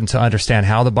important to understand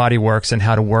how the body works and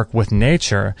how to work with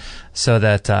nature, so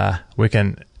that we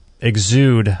can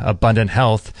exude abundant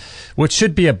health, which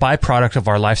should be a byproduct of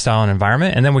our lifestyle and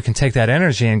environment. And then we can take that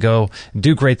energy and go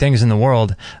do great things in the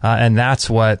world. And that's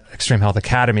what Extreme Health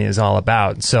Academy is all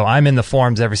about. So I'm in the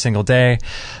forums every single day,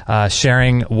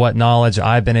 sharing what knowledge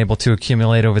I've been able to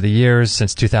accumulate over the years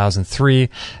since 2003,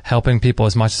 helping people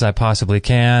as much as I possibly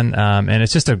can. And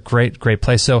it's just a great, great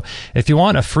place. So if you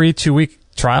want a free 2-week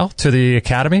trial to the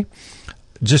Academy,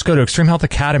 just go to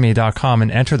extremehealthacademy.com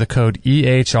and enter the code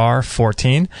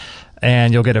EHR14,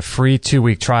 and you'll get a free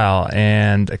 2-week trial.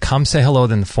 And come say hello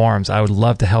in the forums. I would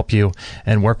love to help you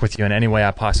and work with you in any way I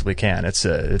possibly can. It's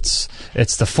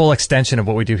the full extension of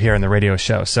what we do here in the radio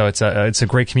show. So it's a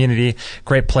great community,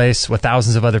 great place with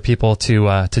thousands of other people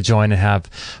to join and have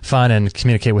fun and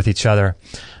communicate with each other.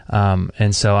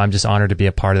 And so I'm just honored to be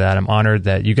a part of that. I'm honored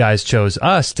that you guys chose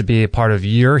us to be a part of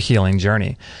your healing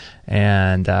journey.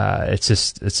 And it's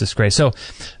just great. So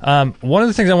one of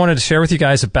the things I wanted to share with you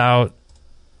guys about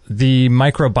the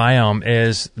microbiome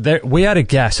is that we had a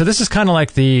guest. So this is kind of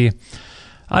like I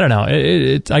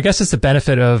guess it's the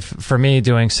benefit of, for me,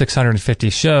 doing 650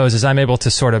 shows, is I'm able to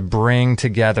sort of bring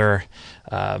together,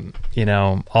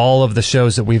 all of the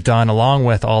shows that we've done, along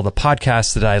with all the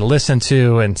podcasts that I listen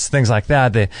to and things like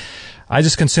that. I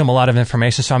just consume a lot of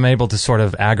information, so I'm able to sort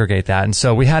of aggregate that. And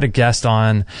so we had a guest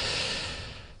on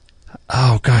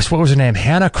oh gosh, what was her name?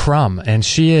 Hannah Crum. And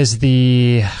she is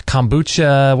the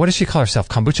kombucha, what does she call herself?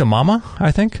 Kombucha Mama,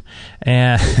 I think.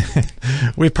 And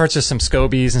we purchased some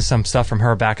scobies and some stuff from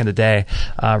her back in the day.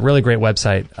 Really great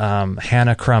website.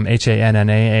 Hannah Crum,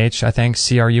 Hannah, I think,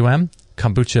 Crum.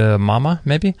 Kombucha Mama,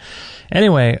 maybe.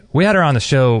 Anyway, we had her on the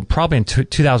show probably in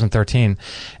 2013,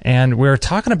 and we were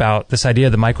talking about this idea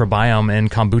of the microbiome and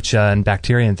kombucha and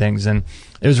bacteria and things, and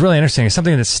it was really interesting. It's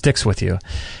something that sticks with you.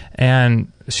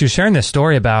 And she was sharing this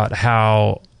story about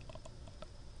how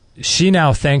she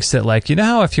now thinks that, like, you know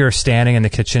how if you're standing in the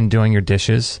kitchen doing your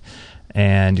dishes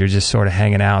and you're just sort of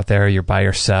hanging out there, you're by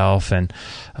yourself, and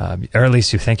or at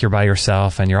least you think you're by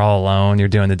yourself and you're all alone, you're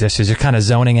doing the dishes, you're kind of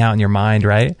zoning out in your mind,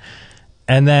 right?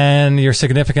 And then your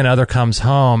significant other comes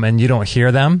home and you don't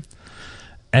hear them.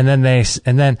 And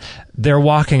then they're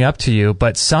walking up to you,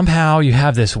 but somehow you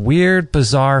have this weird,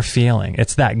 bizarre feeling.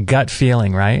 It's that gut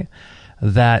feeling, right?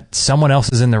 That someone else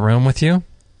is in the room with you.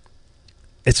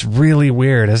 It's really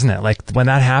weird, isn't it? Like when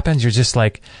that happens, you're just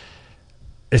like,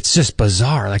 it's just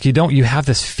bizarre. Like you have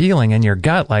this feeling in your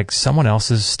gut, like someone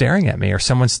else is staring at me, or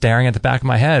someone's staring at the back of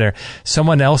my head, or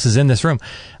someone else is in this room.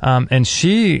 And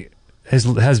she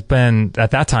has been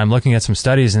at that time looking at some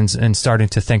studies and starting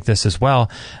to think this as well,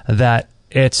 that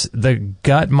it's the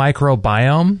gut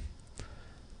microbiome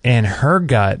in her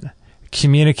gut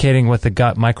communicating with the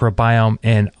gut microbiome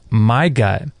in my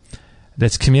gut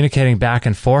that's communicating back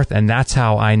and forth, and that's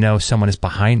how I know someone is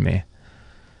behind me.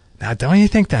 Now, don't you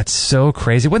think that's so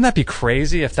crazy? Wouldn't that be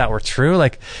crazy if that were true?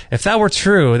 Like, if that were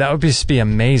true, that would just be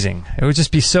amazing. It would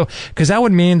just be so, because that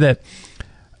would mean that,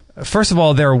 first of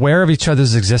all, they're aware of each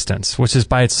other's existence, which is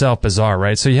by itself bizarre,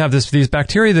 right? So you have these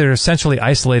bacteria that are essentially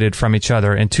isolated from each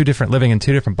other living in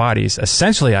two different bodies,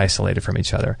 essentially isolated from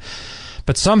each other.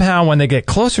 But somehow when they get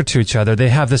closer to each other, they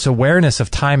have this awareness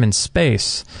of time and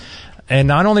space. And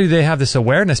not only do they have this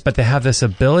awareness, but they have this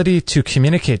ability to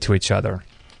communicate to each other.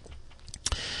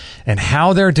 And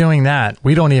how they're doing that,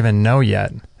 we don't even know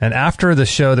yet. And after the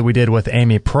show that we did with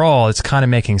Amy Prohl, it's kind of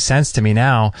making sense to me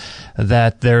now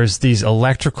that there's these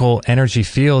electrical energy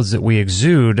fields that we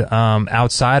exude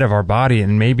outside of our body.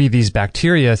 And maybe these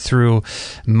bacteria, through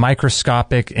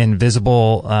microscopic,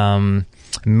 invisible,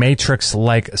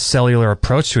 matrix-like cellular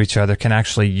approach to each other, can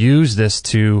actually use this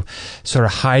to sort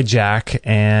of hijack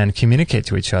and communicate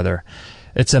to each other.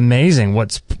 It's amazing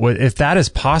if that is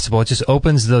possible. It just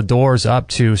opens the doors up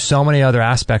to so many other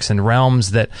aspects and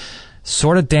realms that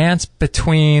sort of dance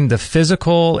between the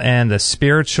physical and the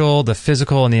spiritual, the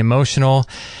physical and the emotional,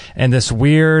 and this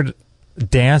weird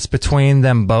dance between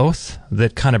them both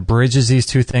that kind of bridges these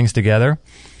two things together.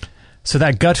 So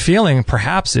that gut feeling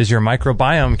perhaps is your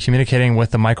microbiome communicating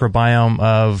with the microbiome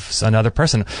of another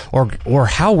person. Or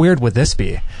how weird would this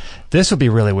be? This would be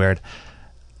really weird.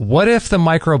 What if the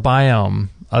microbiome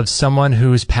of someone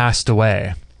who's passed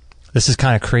away, this is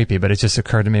kind of creepy, but it just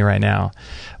occurred to me right now.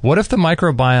 What if the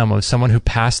microbiome of someone who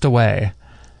passed away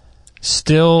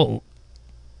still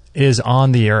is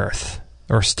on the earth,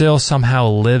 or still somehow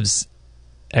lives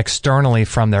externally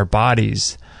from their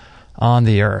bodies on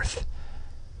the earth,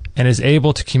 and is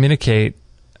able to communicate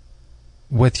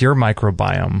with your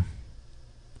microbiome?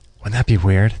 Wouldn't that be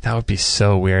weird? That would be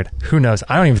so weird. Who knows?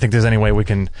 I don't even think there's any way we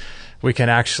can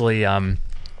actually, I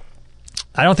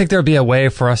don't think there'd be a way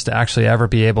for us to actually ever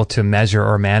be able to measure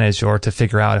or manage or to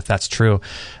figure out if that's true.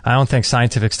 I don't think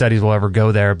scientific studies will ever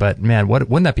go there, but man,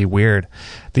 wouldn't that be weird?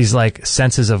 These like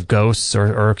senses of ghosts,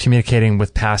 or communicating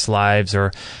with past lives,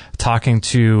 or talking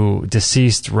to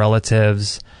deceased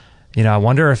relatives. You know, I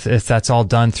wonder if that's all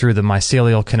done through the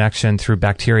mycelial connection through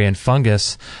bacteria and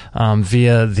fungus,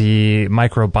 via the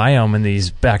microbiome and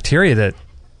these bacteria that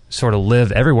sort of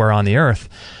live everywhere on the earth.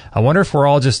 I wonder if we're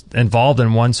all just involved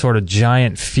in one sort of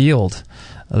giant field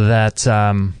that's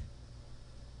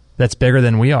bigger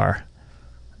than we are,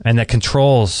 and that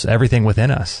controls everything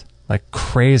within us. Like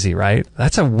crazy, right?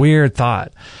 That's a weird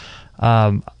thought.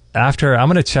 I'm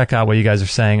going to check out what you guys are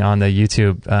saying on the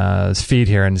YouTube feed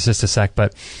here in just a sec.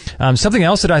 But something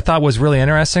else that I thought was really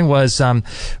interesting was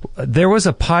there was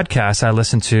a podcast I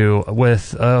listened to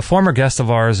with a former guest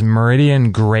of ours,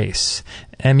 Meridian Grace,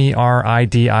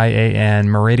 Meridian,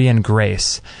 Meridian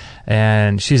Grace.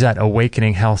 And she's at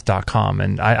awakeninghealth.com.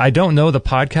 And I don't know the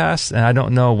podcast, and I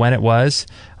don't know when it was.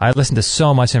 I listened to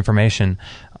so much information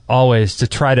always to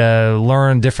try to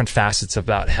learn different facets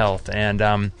about health.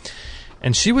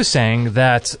 And she was saying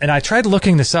that, and I tried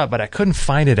looking this up, but I couldn't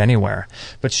find it anywhere.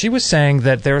 But she was saying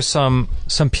that there's some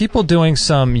people doing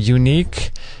some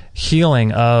unique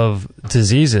healing of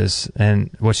diseases. And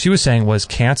what she was saying was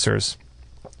cancers.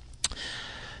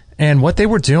 And what they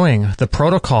were doing, the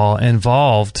protocol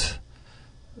involved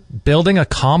building a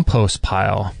compost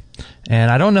pile. And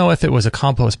I don't know if it was a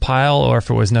compost pile or if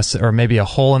it was or maybe a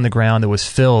hole in the ground that was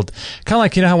filled. Kind of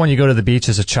like, you know how when you go to the beach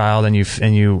as a child and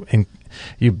you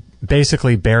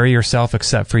basically bury yourself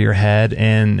except for your head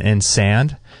in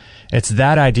sand. It's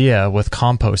that idea with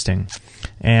composting.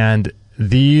 And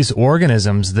these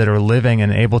organisms that are living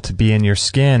and able to be in your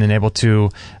skin and able to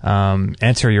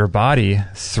enter your body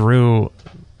through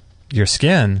your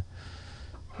skin,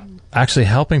 actually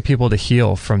helping people to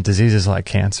heal from diseases like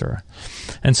cancer.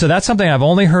 And so that's something I've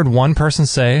only heard one person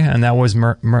say, and that was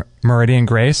Meridian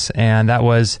Grace. And that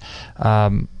was,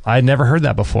 I'd never heard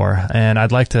that before. And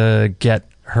I'd like to get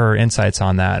her insights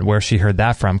on that, where she heard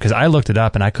that from, because I looked it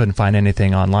up and I couldn't find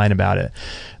anything online about it.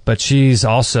 But she's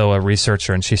also a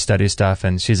researcher and she studies stuff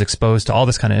and she's exposed to all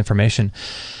this kind of information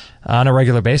on a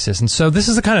regular basis. And so this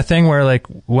is the kind of thing where, like,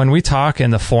 when we talk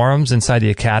in the forums inside the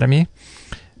academy,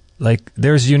 like,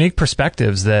 there's unique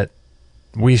perspectives that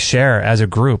we share as a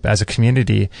group, as a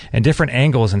community, and different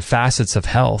angles and facets of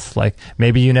health. Like,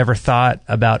 maybe you never thought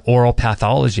about oral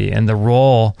pathology and the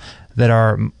role that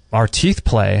our teeth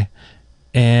play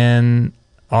in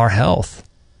our health.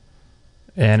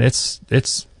 And it's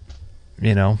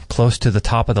close to the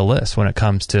top of the list when it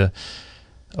comes to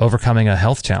overcoming a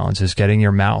health challenge, is getting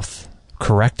your mouth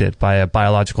corrected by a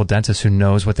biological dentist who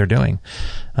knows what they're doing.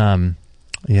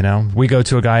 We go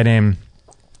to a guy named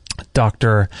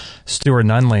Dr. Stuart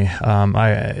Nunley.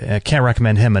 I can't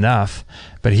recommend him enough,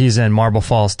 but he's in Marble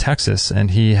Falls, Texas,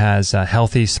 and he has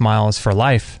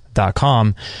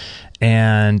healthysmilesforlife.com.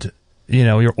 And,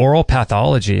 your oral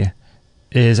pathology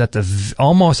is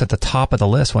almost at the top of the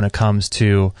list when it comes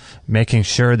to making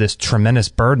sure this tremendous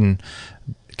burden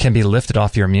can be lifted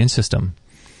off your immune system.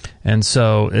 And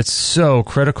so it's so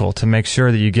critical to make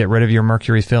sure that you get rid of your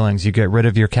mercury fillings, you get rid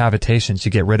of your cavitations,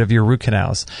 you get rid of your root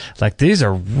canals. Like, these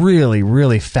are really,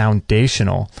 really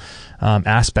foundational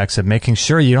aspects of making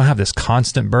sure you don't have this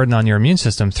constant burden on your immune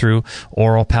system through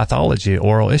oral pathology,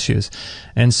 oral issues.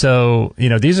 And so,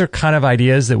 these are kind of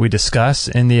ideas that we discuss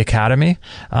in the academy.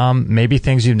 Maybe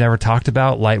things you've never talked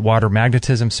about, light water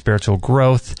magnetism, spiritual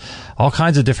growth, all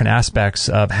kinds of different aspects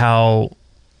of how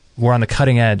we're on the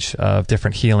cutting edge of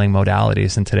different healing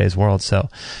modalities in today's world. So,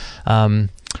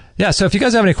 so if you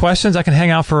guys have any questions, I can hang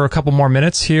out for a couple more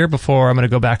minutes here before I'm going to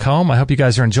go back home. I hope you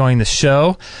guys are enjoying the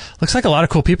show. Looks like a lot of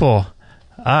cool people.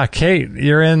 Kate,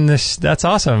 you're in this. That's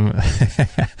awesome.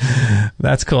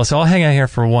 That's cool. So I'll hang out here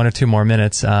for 1 or 2 more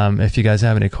minutes. If you guys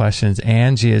have any questions.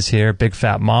 Angie is here. Big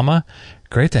Fat Mama.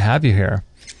 Great to have you here.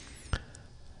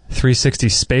 360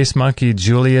 Space Monkey.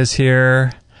 Julia's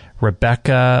here.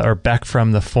 Rebecca, or Beck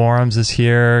from the forums, is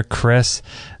here. Chris,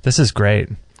 this is great.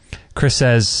 Chris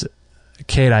says,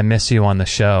 Kate, I miss you on the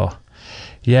show.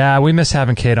 Yeah, we miss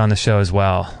having Kate on the show as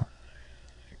well.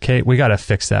 Kate, we got to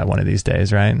fix that one of these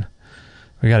days, right?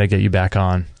 We got to get you back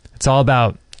on. It's all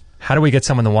about how do we get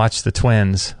someone to watch the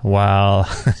twins while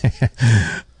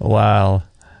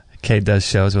Kate does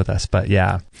shows with us. But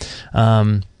yeah.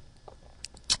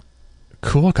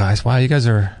 Cool, guys. Wow, you guys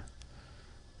are...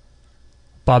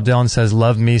 Bob Dylan says,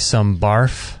 love me some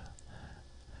barf.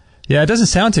 Yeah, it doesn't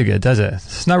sound too good, does it?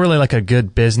 It's not really like a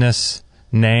good business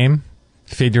name.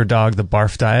 Feed your dog the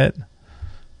barf diet.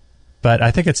 But I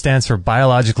think it stands for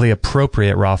biologically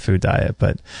appropriate raw food diet.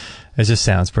 But it just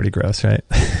sounds pretty gross, right?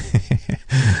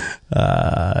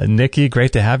 Nikki,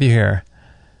 great to have you here.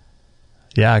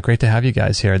 Yeah, great to have you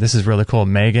guys here. This is really cool.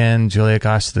 Megan, Julia,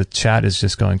 gosh, the chat is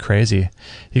just going crazy.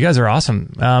 You guys are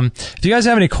awesome. If you guys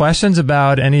have any questions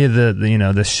about any of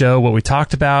the show, what we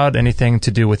talked about, anything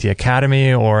to do with the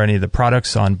academy or any of the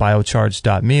products on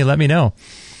biocharge.me, let me know.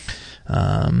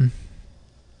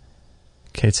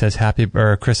 Kate says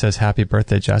Chris says happy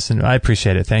birthday, Justin. I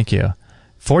appreciate it. Thank you.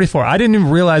 44. I didn't even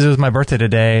realize it was my birthday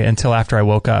today until after I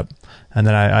woke up. And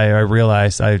then I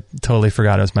realized I totally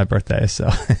forgot it was my birthday. So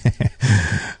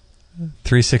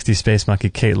 360 Space Monkey,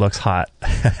 Kate looks hot.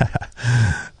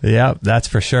 Yep, that's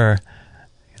for sure.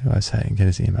 I can get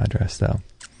his email address, though.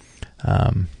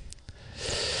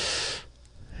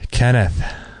 Kenneth.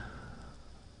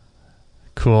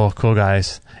 Cool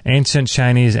guys. Ancient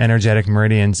Chinese energetic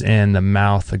meridians in the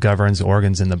mouth governs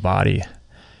organs in the body,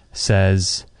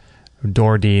 says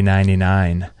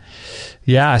Dordy99.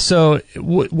 Yeah, so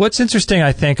what's interesting,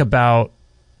 I think, about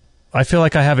I feel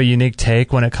like I have a unique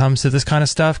take when it comes to this kind of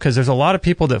stuff, because there's a lot of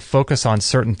people that focus on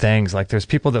certain things. Like there's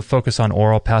people that focus on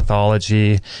oral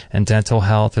pathology and dental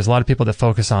health. There's a lot of people that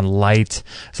focus on light.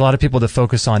 There's a lot of people that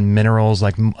focus on minerals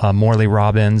like Morley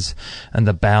Robbins and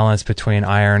the balance between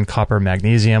iron, copper,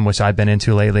 magnesium, which I've been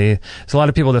into lately. There's a lot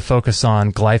of people that focus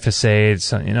on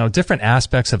glyphosate, different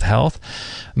aspects of health.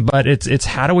 But it's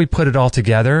how do we put it all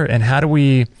together, and how do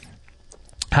we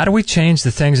change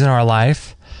the things in our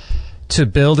life to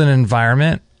build an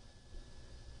environment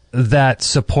that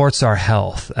supports our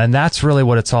health. And that's really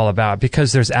what it's all about,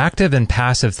 because there's active and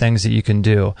passive things that you can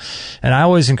do. And I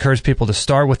always encourage people to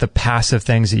start with the passive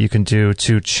things that you can do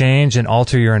to change and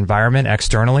alter your environment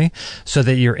externally, so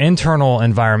that your internal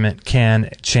environment can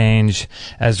change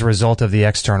as a result of the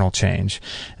external change.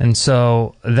 And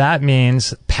so that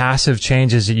means passive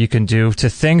changes that you can do to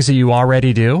things that you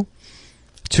already do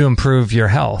to improve your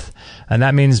health. And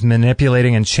that means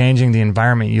manipulating and changing the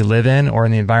environment you live in or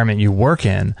in the environment you work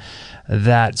in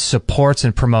that supports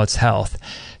and promotes health.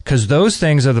 Because those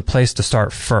things are the place to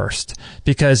start first.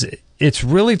 Because it's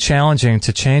really challenging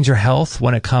to change your health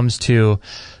when it comes to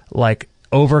like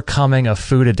overcoming a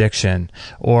food addiction,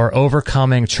 or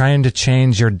trying to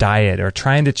change your diet, or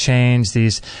trying to change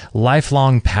these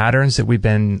lifelong patterns that we've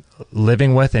been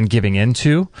living with and giving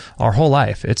into our whole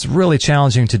life. It's really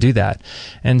challenging to do that.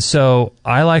 And so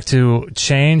I like to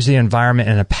change the environment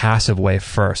in a passive way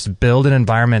first. Build an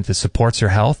environment that supports your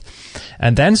health,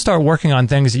 and then start working on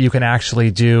things that you can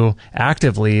actually do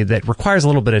actively that requires a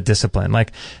little bit of discipline.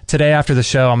 Like today after the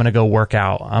show, I'm going to go work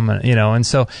out. And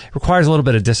so it requires a little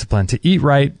bit of discipline. To eat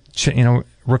right,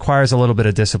 requires a little bit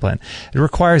of discipline. It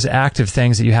requires active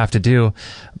things that you have to do.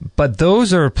 But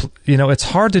those are, it's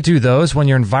hard to do those when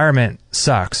your environment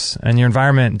sucks and your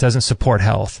environment doesn't support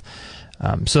health.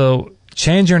 So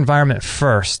change your environment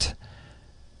first,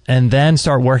 and then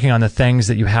start working on the things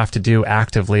that you have to do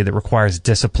actively that requires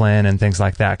discipline and things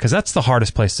like that, because that's the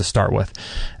hardest place to start with.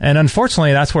 And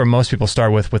unfortunately, that's where most people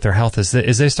start with their health, is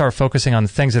they start focusing on the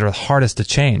things that are the hardest to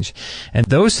change. And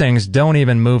those things don't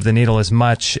even move the needle as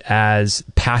much as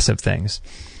passive things.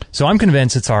 So I'm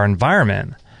convinced it's our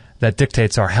environment that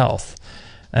dictates our health.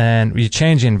 And you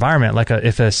change the environment. Like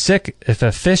if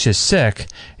a fish is sick,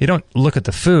 you don't look at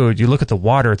the food, you look at the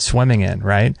water it's swimming in,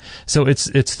 right? So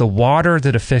it's the water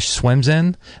that a fish swims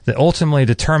in that ultimately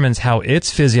determines how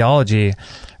its physiology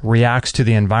reacts to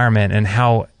the environment, and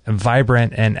how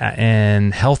vibrant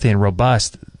and healthy and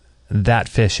robust that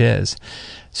fish is.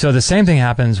 So the same thing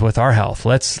happens with our health.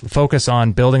 Let's focus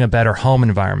on building a better home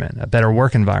environment, a better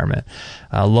work environment,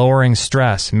 lowering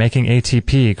stress, making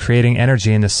ATP, creating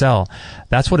energy in the cell.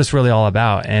 That's what it's really all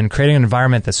about. And creating an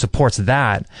environment that supports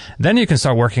that. Then you can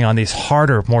start working on these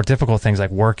harder, more difficult things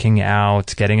like working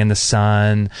out, getting in the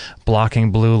sun,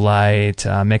 blocking blue light,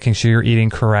 making sure you're eating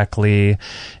correctly,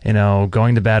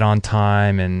 going to bed on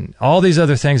time, and all these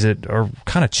other things that are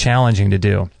kind of challenging to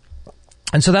do.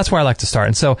 And so that's where I like to start.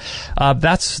 And so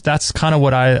that's kind of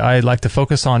what I like to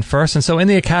focus on first. And so in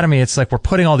the Academy, it's like we're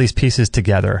putting all these pieces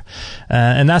together.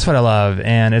 And that's what I love.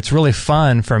 And it's really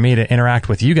fun for me to interact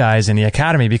with you guys in the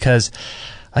Academy, because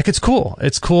it's cool.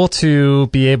 It's cool to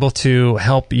be able to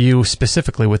help you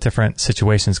specifically with different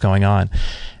situations going on.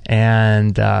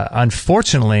 And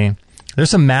unfortunately, there's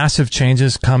some massive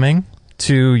changes coming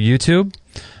to YouTube.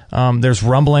 There's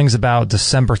rumblings about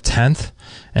December 10th.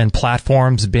 And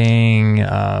platforms being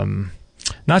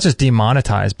not just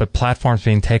demonetized, but platforms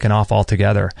being taken off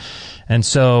altogether. And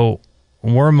so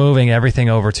we're moving everything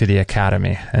over to the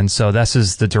Academy. And so this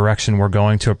is the direction we're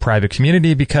going, to a private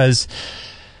community, because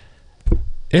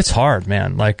it's hard,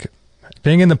 man. Like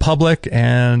being in the public,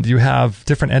 and you have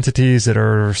different entities that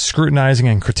are scrutinizing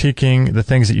and critiquing the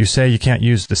things that you say. You can't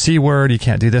use the C word. You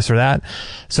can't do this or that.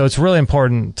 So it's really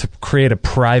important to create a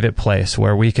private place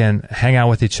where we can hang out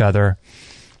with each other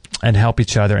and help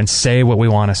each other and say what we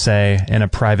want to say in a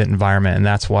private environment. And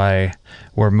that's why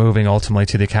we're moving ultimately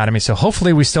to the Academy. So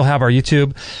hopefully we still have our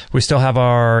YouTube, we still have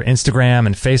our Instagram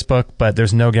and Facebook, but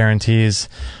there's no guarantees.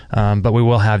 But we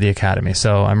will have the Academy.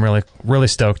 So I'm really, really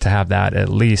stoked to have that at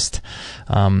least.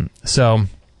 So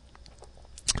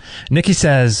Nikki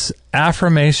says,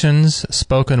 affirmations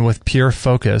spoken with pure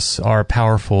focus are a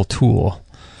powerful tool.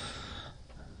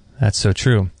 That's so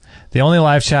true. The only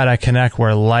live chat I connect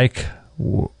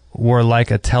we're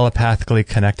like a telepathically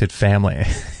connected family.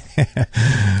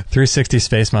 360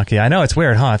 Space Monkey. I know, it's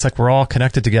weird, huh? It's like we're all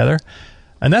connected together.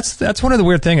 And that's one of the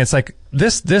weird things. It's like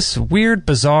this weird,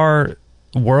 bizarre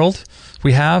world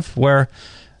we have where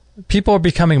people are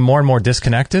becoming more and more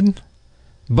disconnected,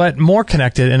 but more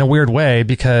connected in a weird way,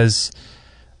 because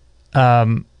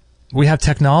we have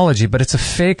technology, but it's a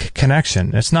fake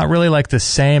connection. It's not really like the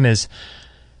same as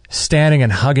standing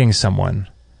and hugging someone.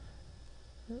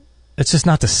 It's just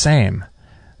not the same,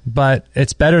 but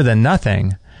it's better than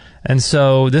nothing. And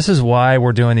so this is why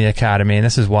we're doing the Academy, and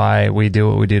this is why we do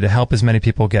what we do, to help as many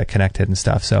people get connected and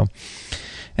stuff. So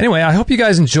anyway, I hope you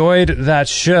guys enjoyed that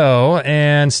show,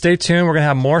 and stay tuned. We're going to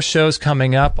have more shows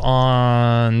coming up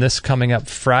on this coming up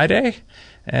Friday,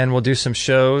 and we'll do some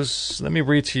shows. Let me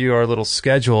read to you our little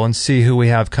schedule and see who we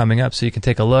have coming up so you can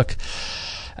take a look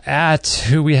at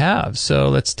who we have. So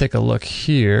let's take a look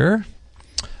here.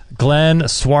 Glenn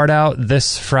Swartout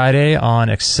this Friday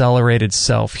on accelerated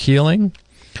self-healing.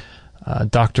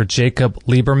 Dr. Jacob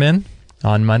Lieberman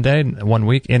on Monday, 1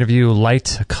 week, interview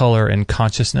Light, Color, and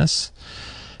Consciousness.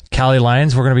 Callie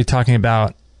Lyons, we're going to be talking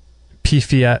about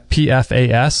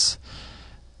PFAS,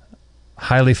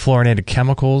 highly fluorinated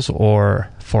chemicals or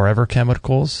forever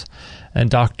chemicals. And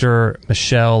Dr.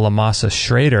 Michelle Lamassa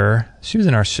Schrader, she was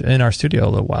in our studio a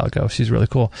little while ago. She's really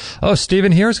cool. Oh,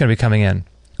 Stephen here is going to be coming in.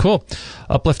 Cool.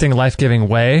 Uplifting, life-giving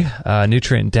way,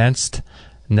 nutrient-dense,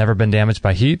 never been damaged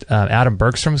by heat. Adam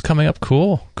Bergstrom's coming up.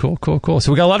 Cool.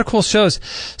 So we got a lot of cool shows.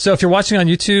 So if you're watching on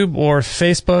YouTube or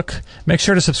Facebook, make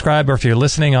sure to subscribe. Or if you're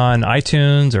listening on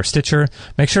iTunes or Stitcher,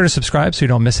 make sure to subscribe so you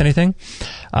don't miss anything.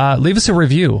 Leave us a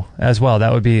review as well.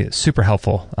 That would be super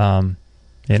helpful.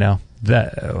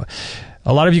 That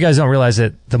a lot of you guys don't realize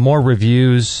that the more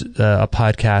reviews a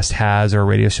podcast has or a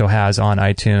radio show has on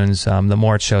iTunes, the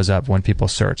more it shows up when people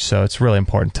search. So it's really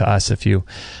important to us if you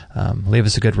leave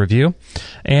us a good review.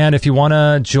 And if you want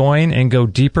to join and go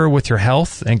deeper with your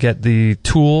health and get the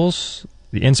tools,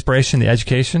 the inspiration, the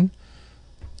education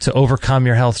to overcome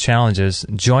your health challenges,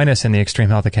 join us in the Extreme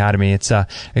Health Academy. It's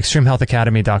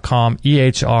extremehealthacademy.com.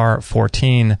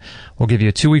 EHR14 will give you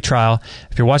a 2-week trial.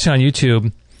 If you're watching on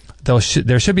YouTube,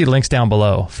 there should be links down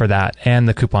below for that and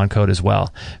the coupon code as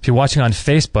well. If you're watching on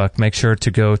Facebook, make sure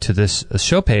to go to this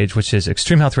show page, which is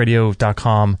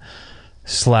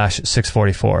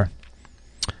extremehealthradio.com/644.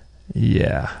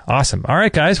 Yeah. Awesome. All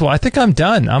right, guys. Well, I think I'm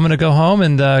done. I'm going to go home,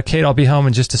 and Kate, I'll be home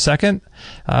in just a second.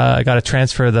 I got to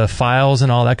transfer the files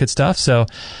and all that good stuff. So,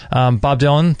 Bob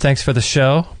Dylan, thanks for the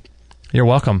show. You're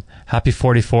welcome. Happy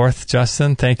 44th,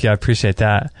 Justin. Thank you. I appreciate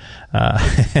that.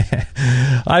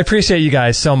 I appreciate you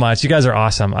guys so much. You guys are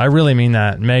awesome. I really mean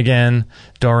that. Megan,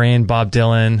 Doreen, Bob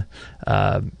Dylan,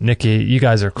 Nikki, you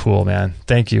guys are cool, man.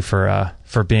 Thank you for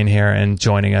being here and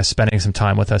joining us, spending some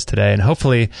time with us today. And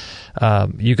hopefully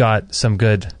you got some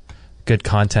good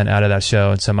content out of that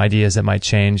show and some ideas that might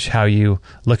change how you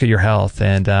look at your health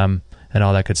and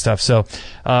all that good stuff. So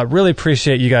really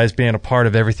appreciate you guys being a part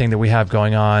of everything that we have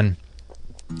going on.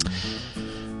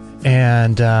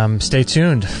 And stay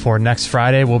tuned for next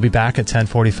Friday. We'll be back at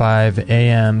 10:45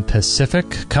 a.m. Pacific.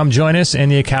 Come join us in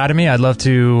the Academy. I'd love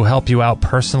to help you out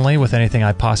personally with anything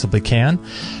I possibly can.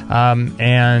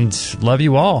 And love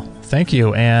you all. Thank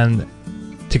you. And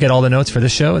to get all the notes for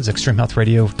this show, it's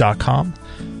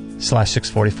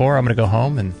extremehealthradio.com/644. I'm going to go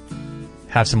home and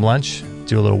have some lunch,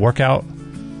 do a little workout,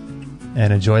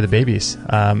 and enjoy the babies.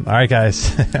 All right,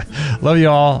 guys. Love you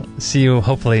all. See you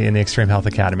hopefully in the Extreme Health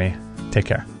Academy. Take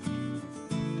care.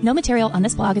 No material on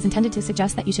this blog is intended to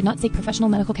suggest that you should not seek professional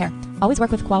medical care. Always work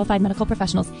with qualified medical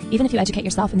professionals, even if you educate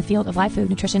yourself in the field of live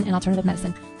food, nutrition, and alternative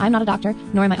medicine. I'm not a doctor,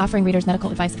 nor am I offering readers medical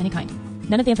advice of any kind.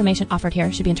 None of the information offered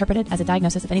here should be interpreted as a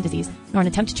diagnosis of any disease, nor an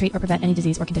attempt to treat or prevent any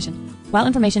disease or condition. While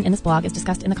information in this blog is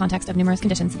discussed in the context of numerous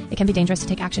conditions, it can be dangerous to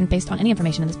take action based on any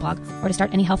information in this blog or to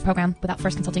start any health program without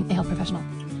first consulting a health professional.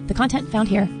 The content found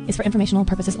here is for informational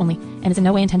purposes only and is in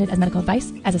no way intended as medical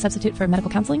advice, as a substitute for medical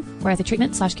counseling, or as a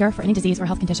treatment/cure for any disease or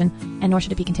health condition, and nor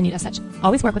should it be continued as such.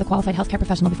 Always work with a qualified healthcare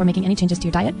professional before making any changes to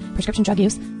your diet, prescription drug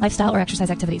use, lifestyle, or exercise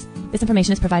activities. This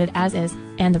information is provided as is,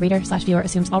 and the reader/viewer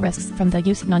assumes all risks from the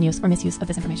use, non-use, or misuse of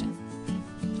this information.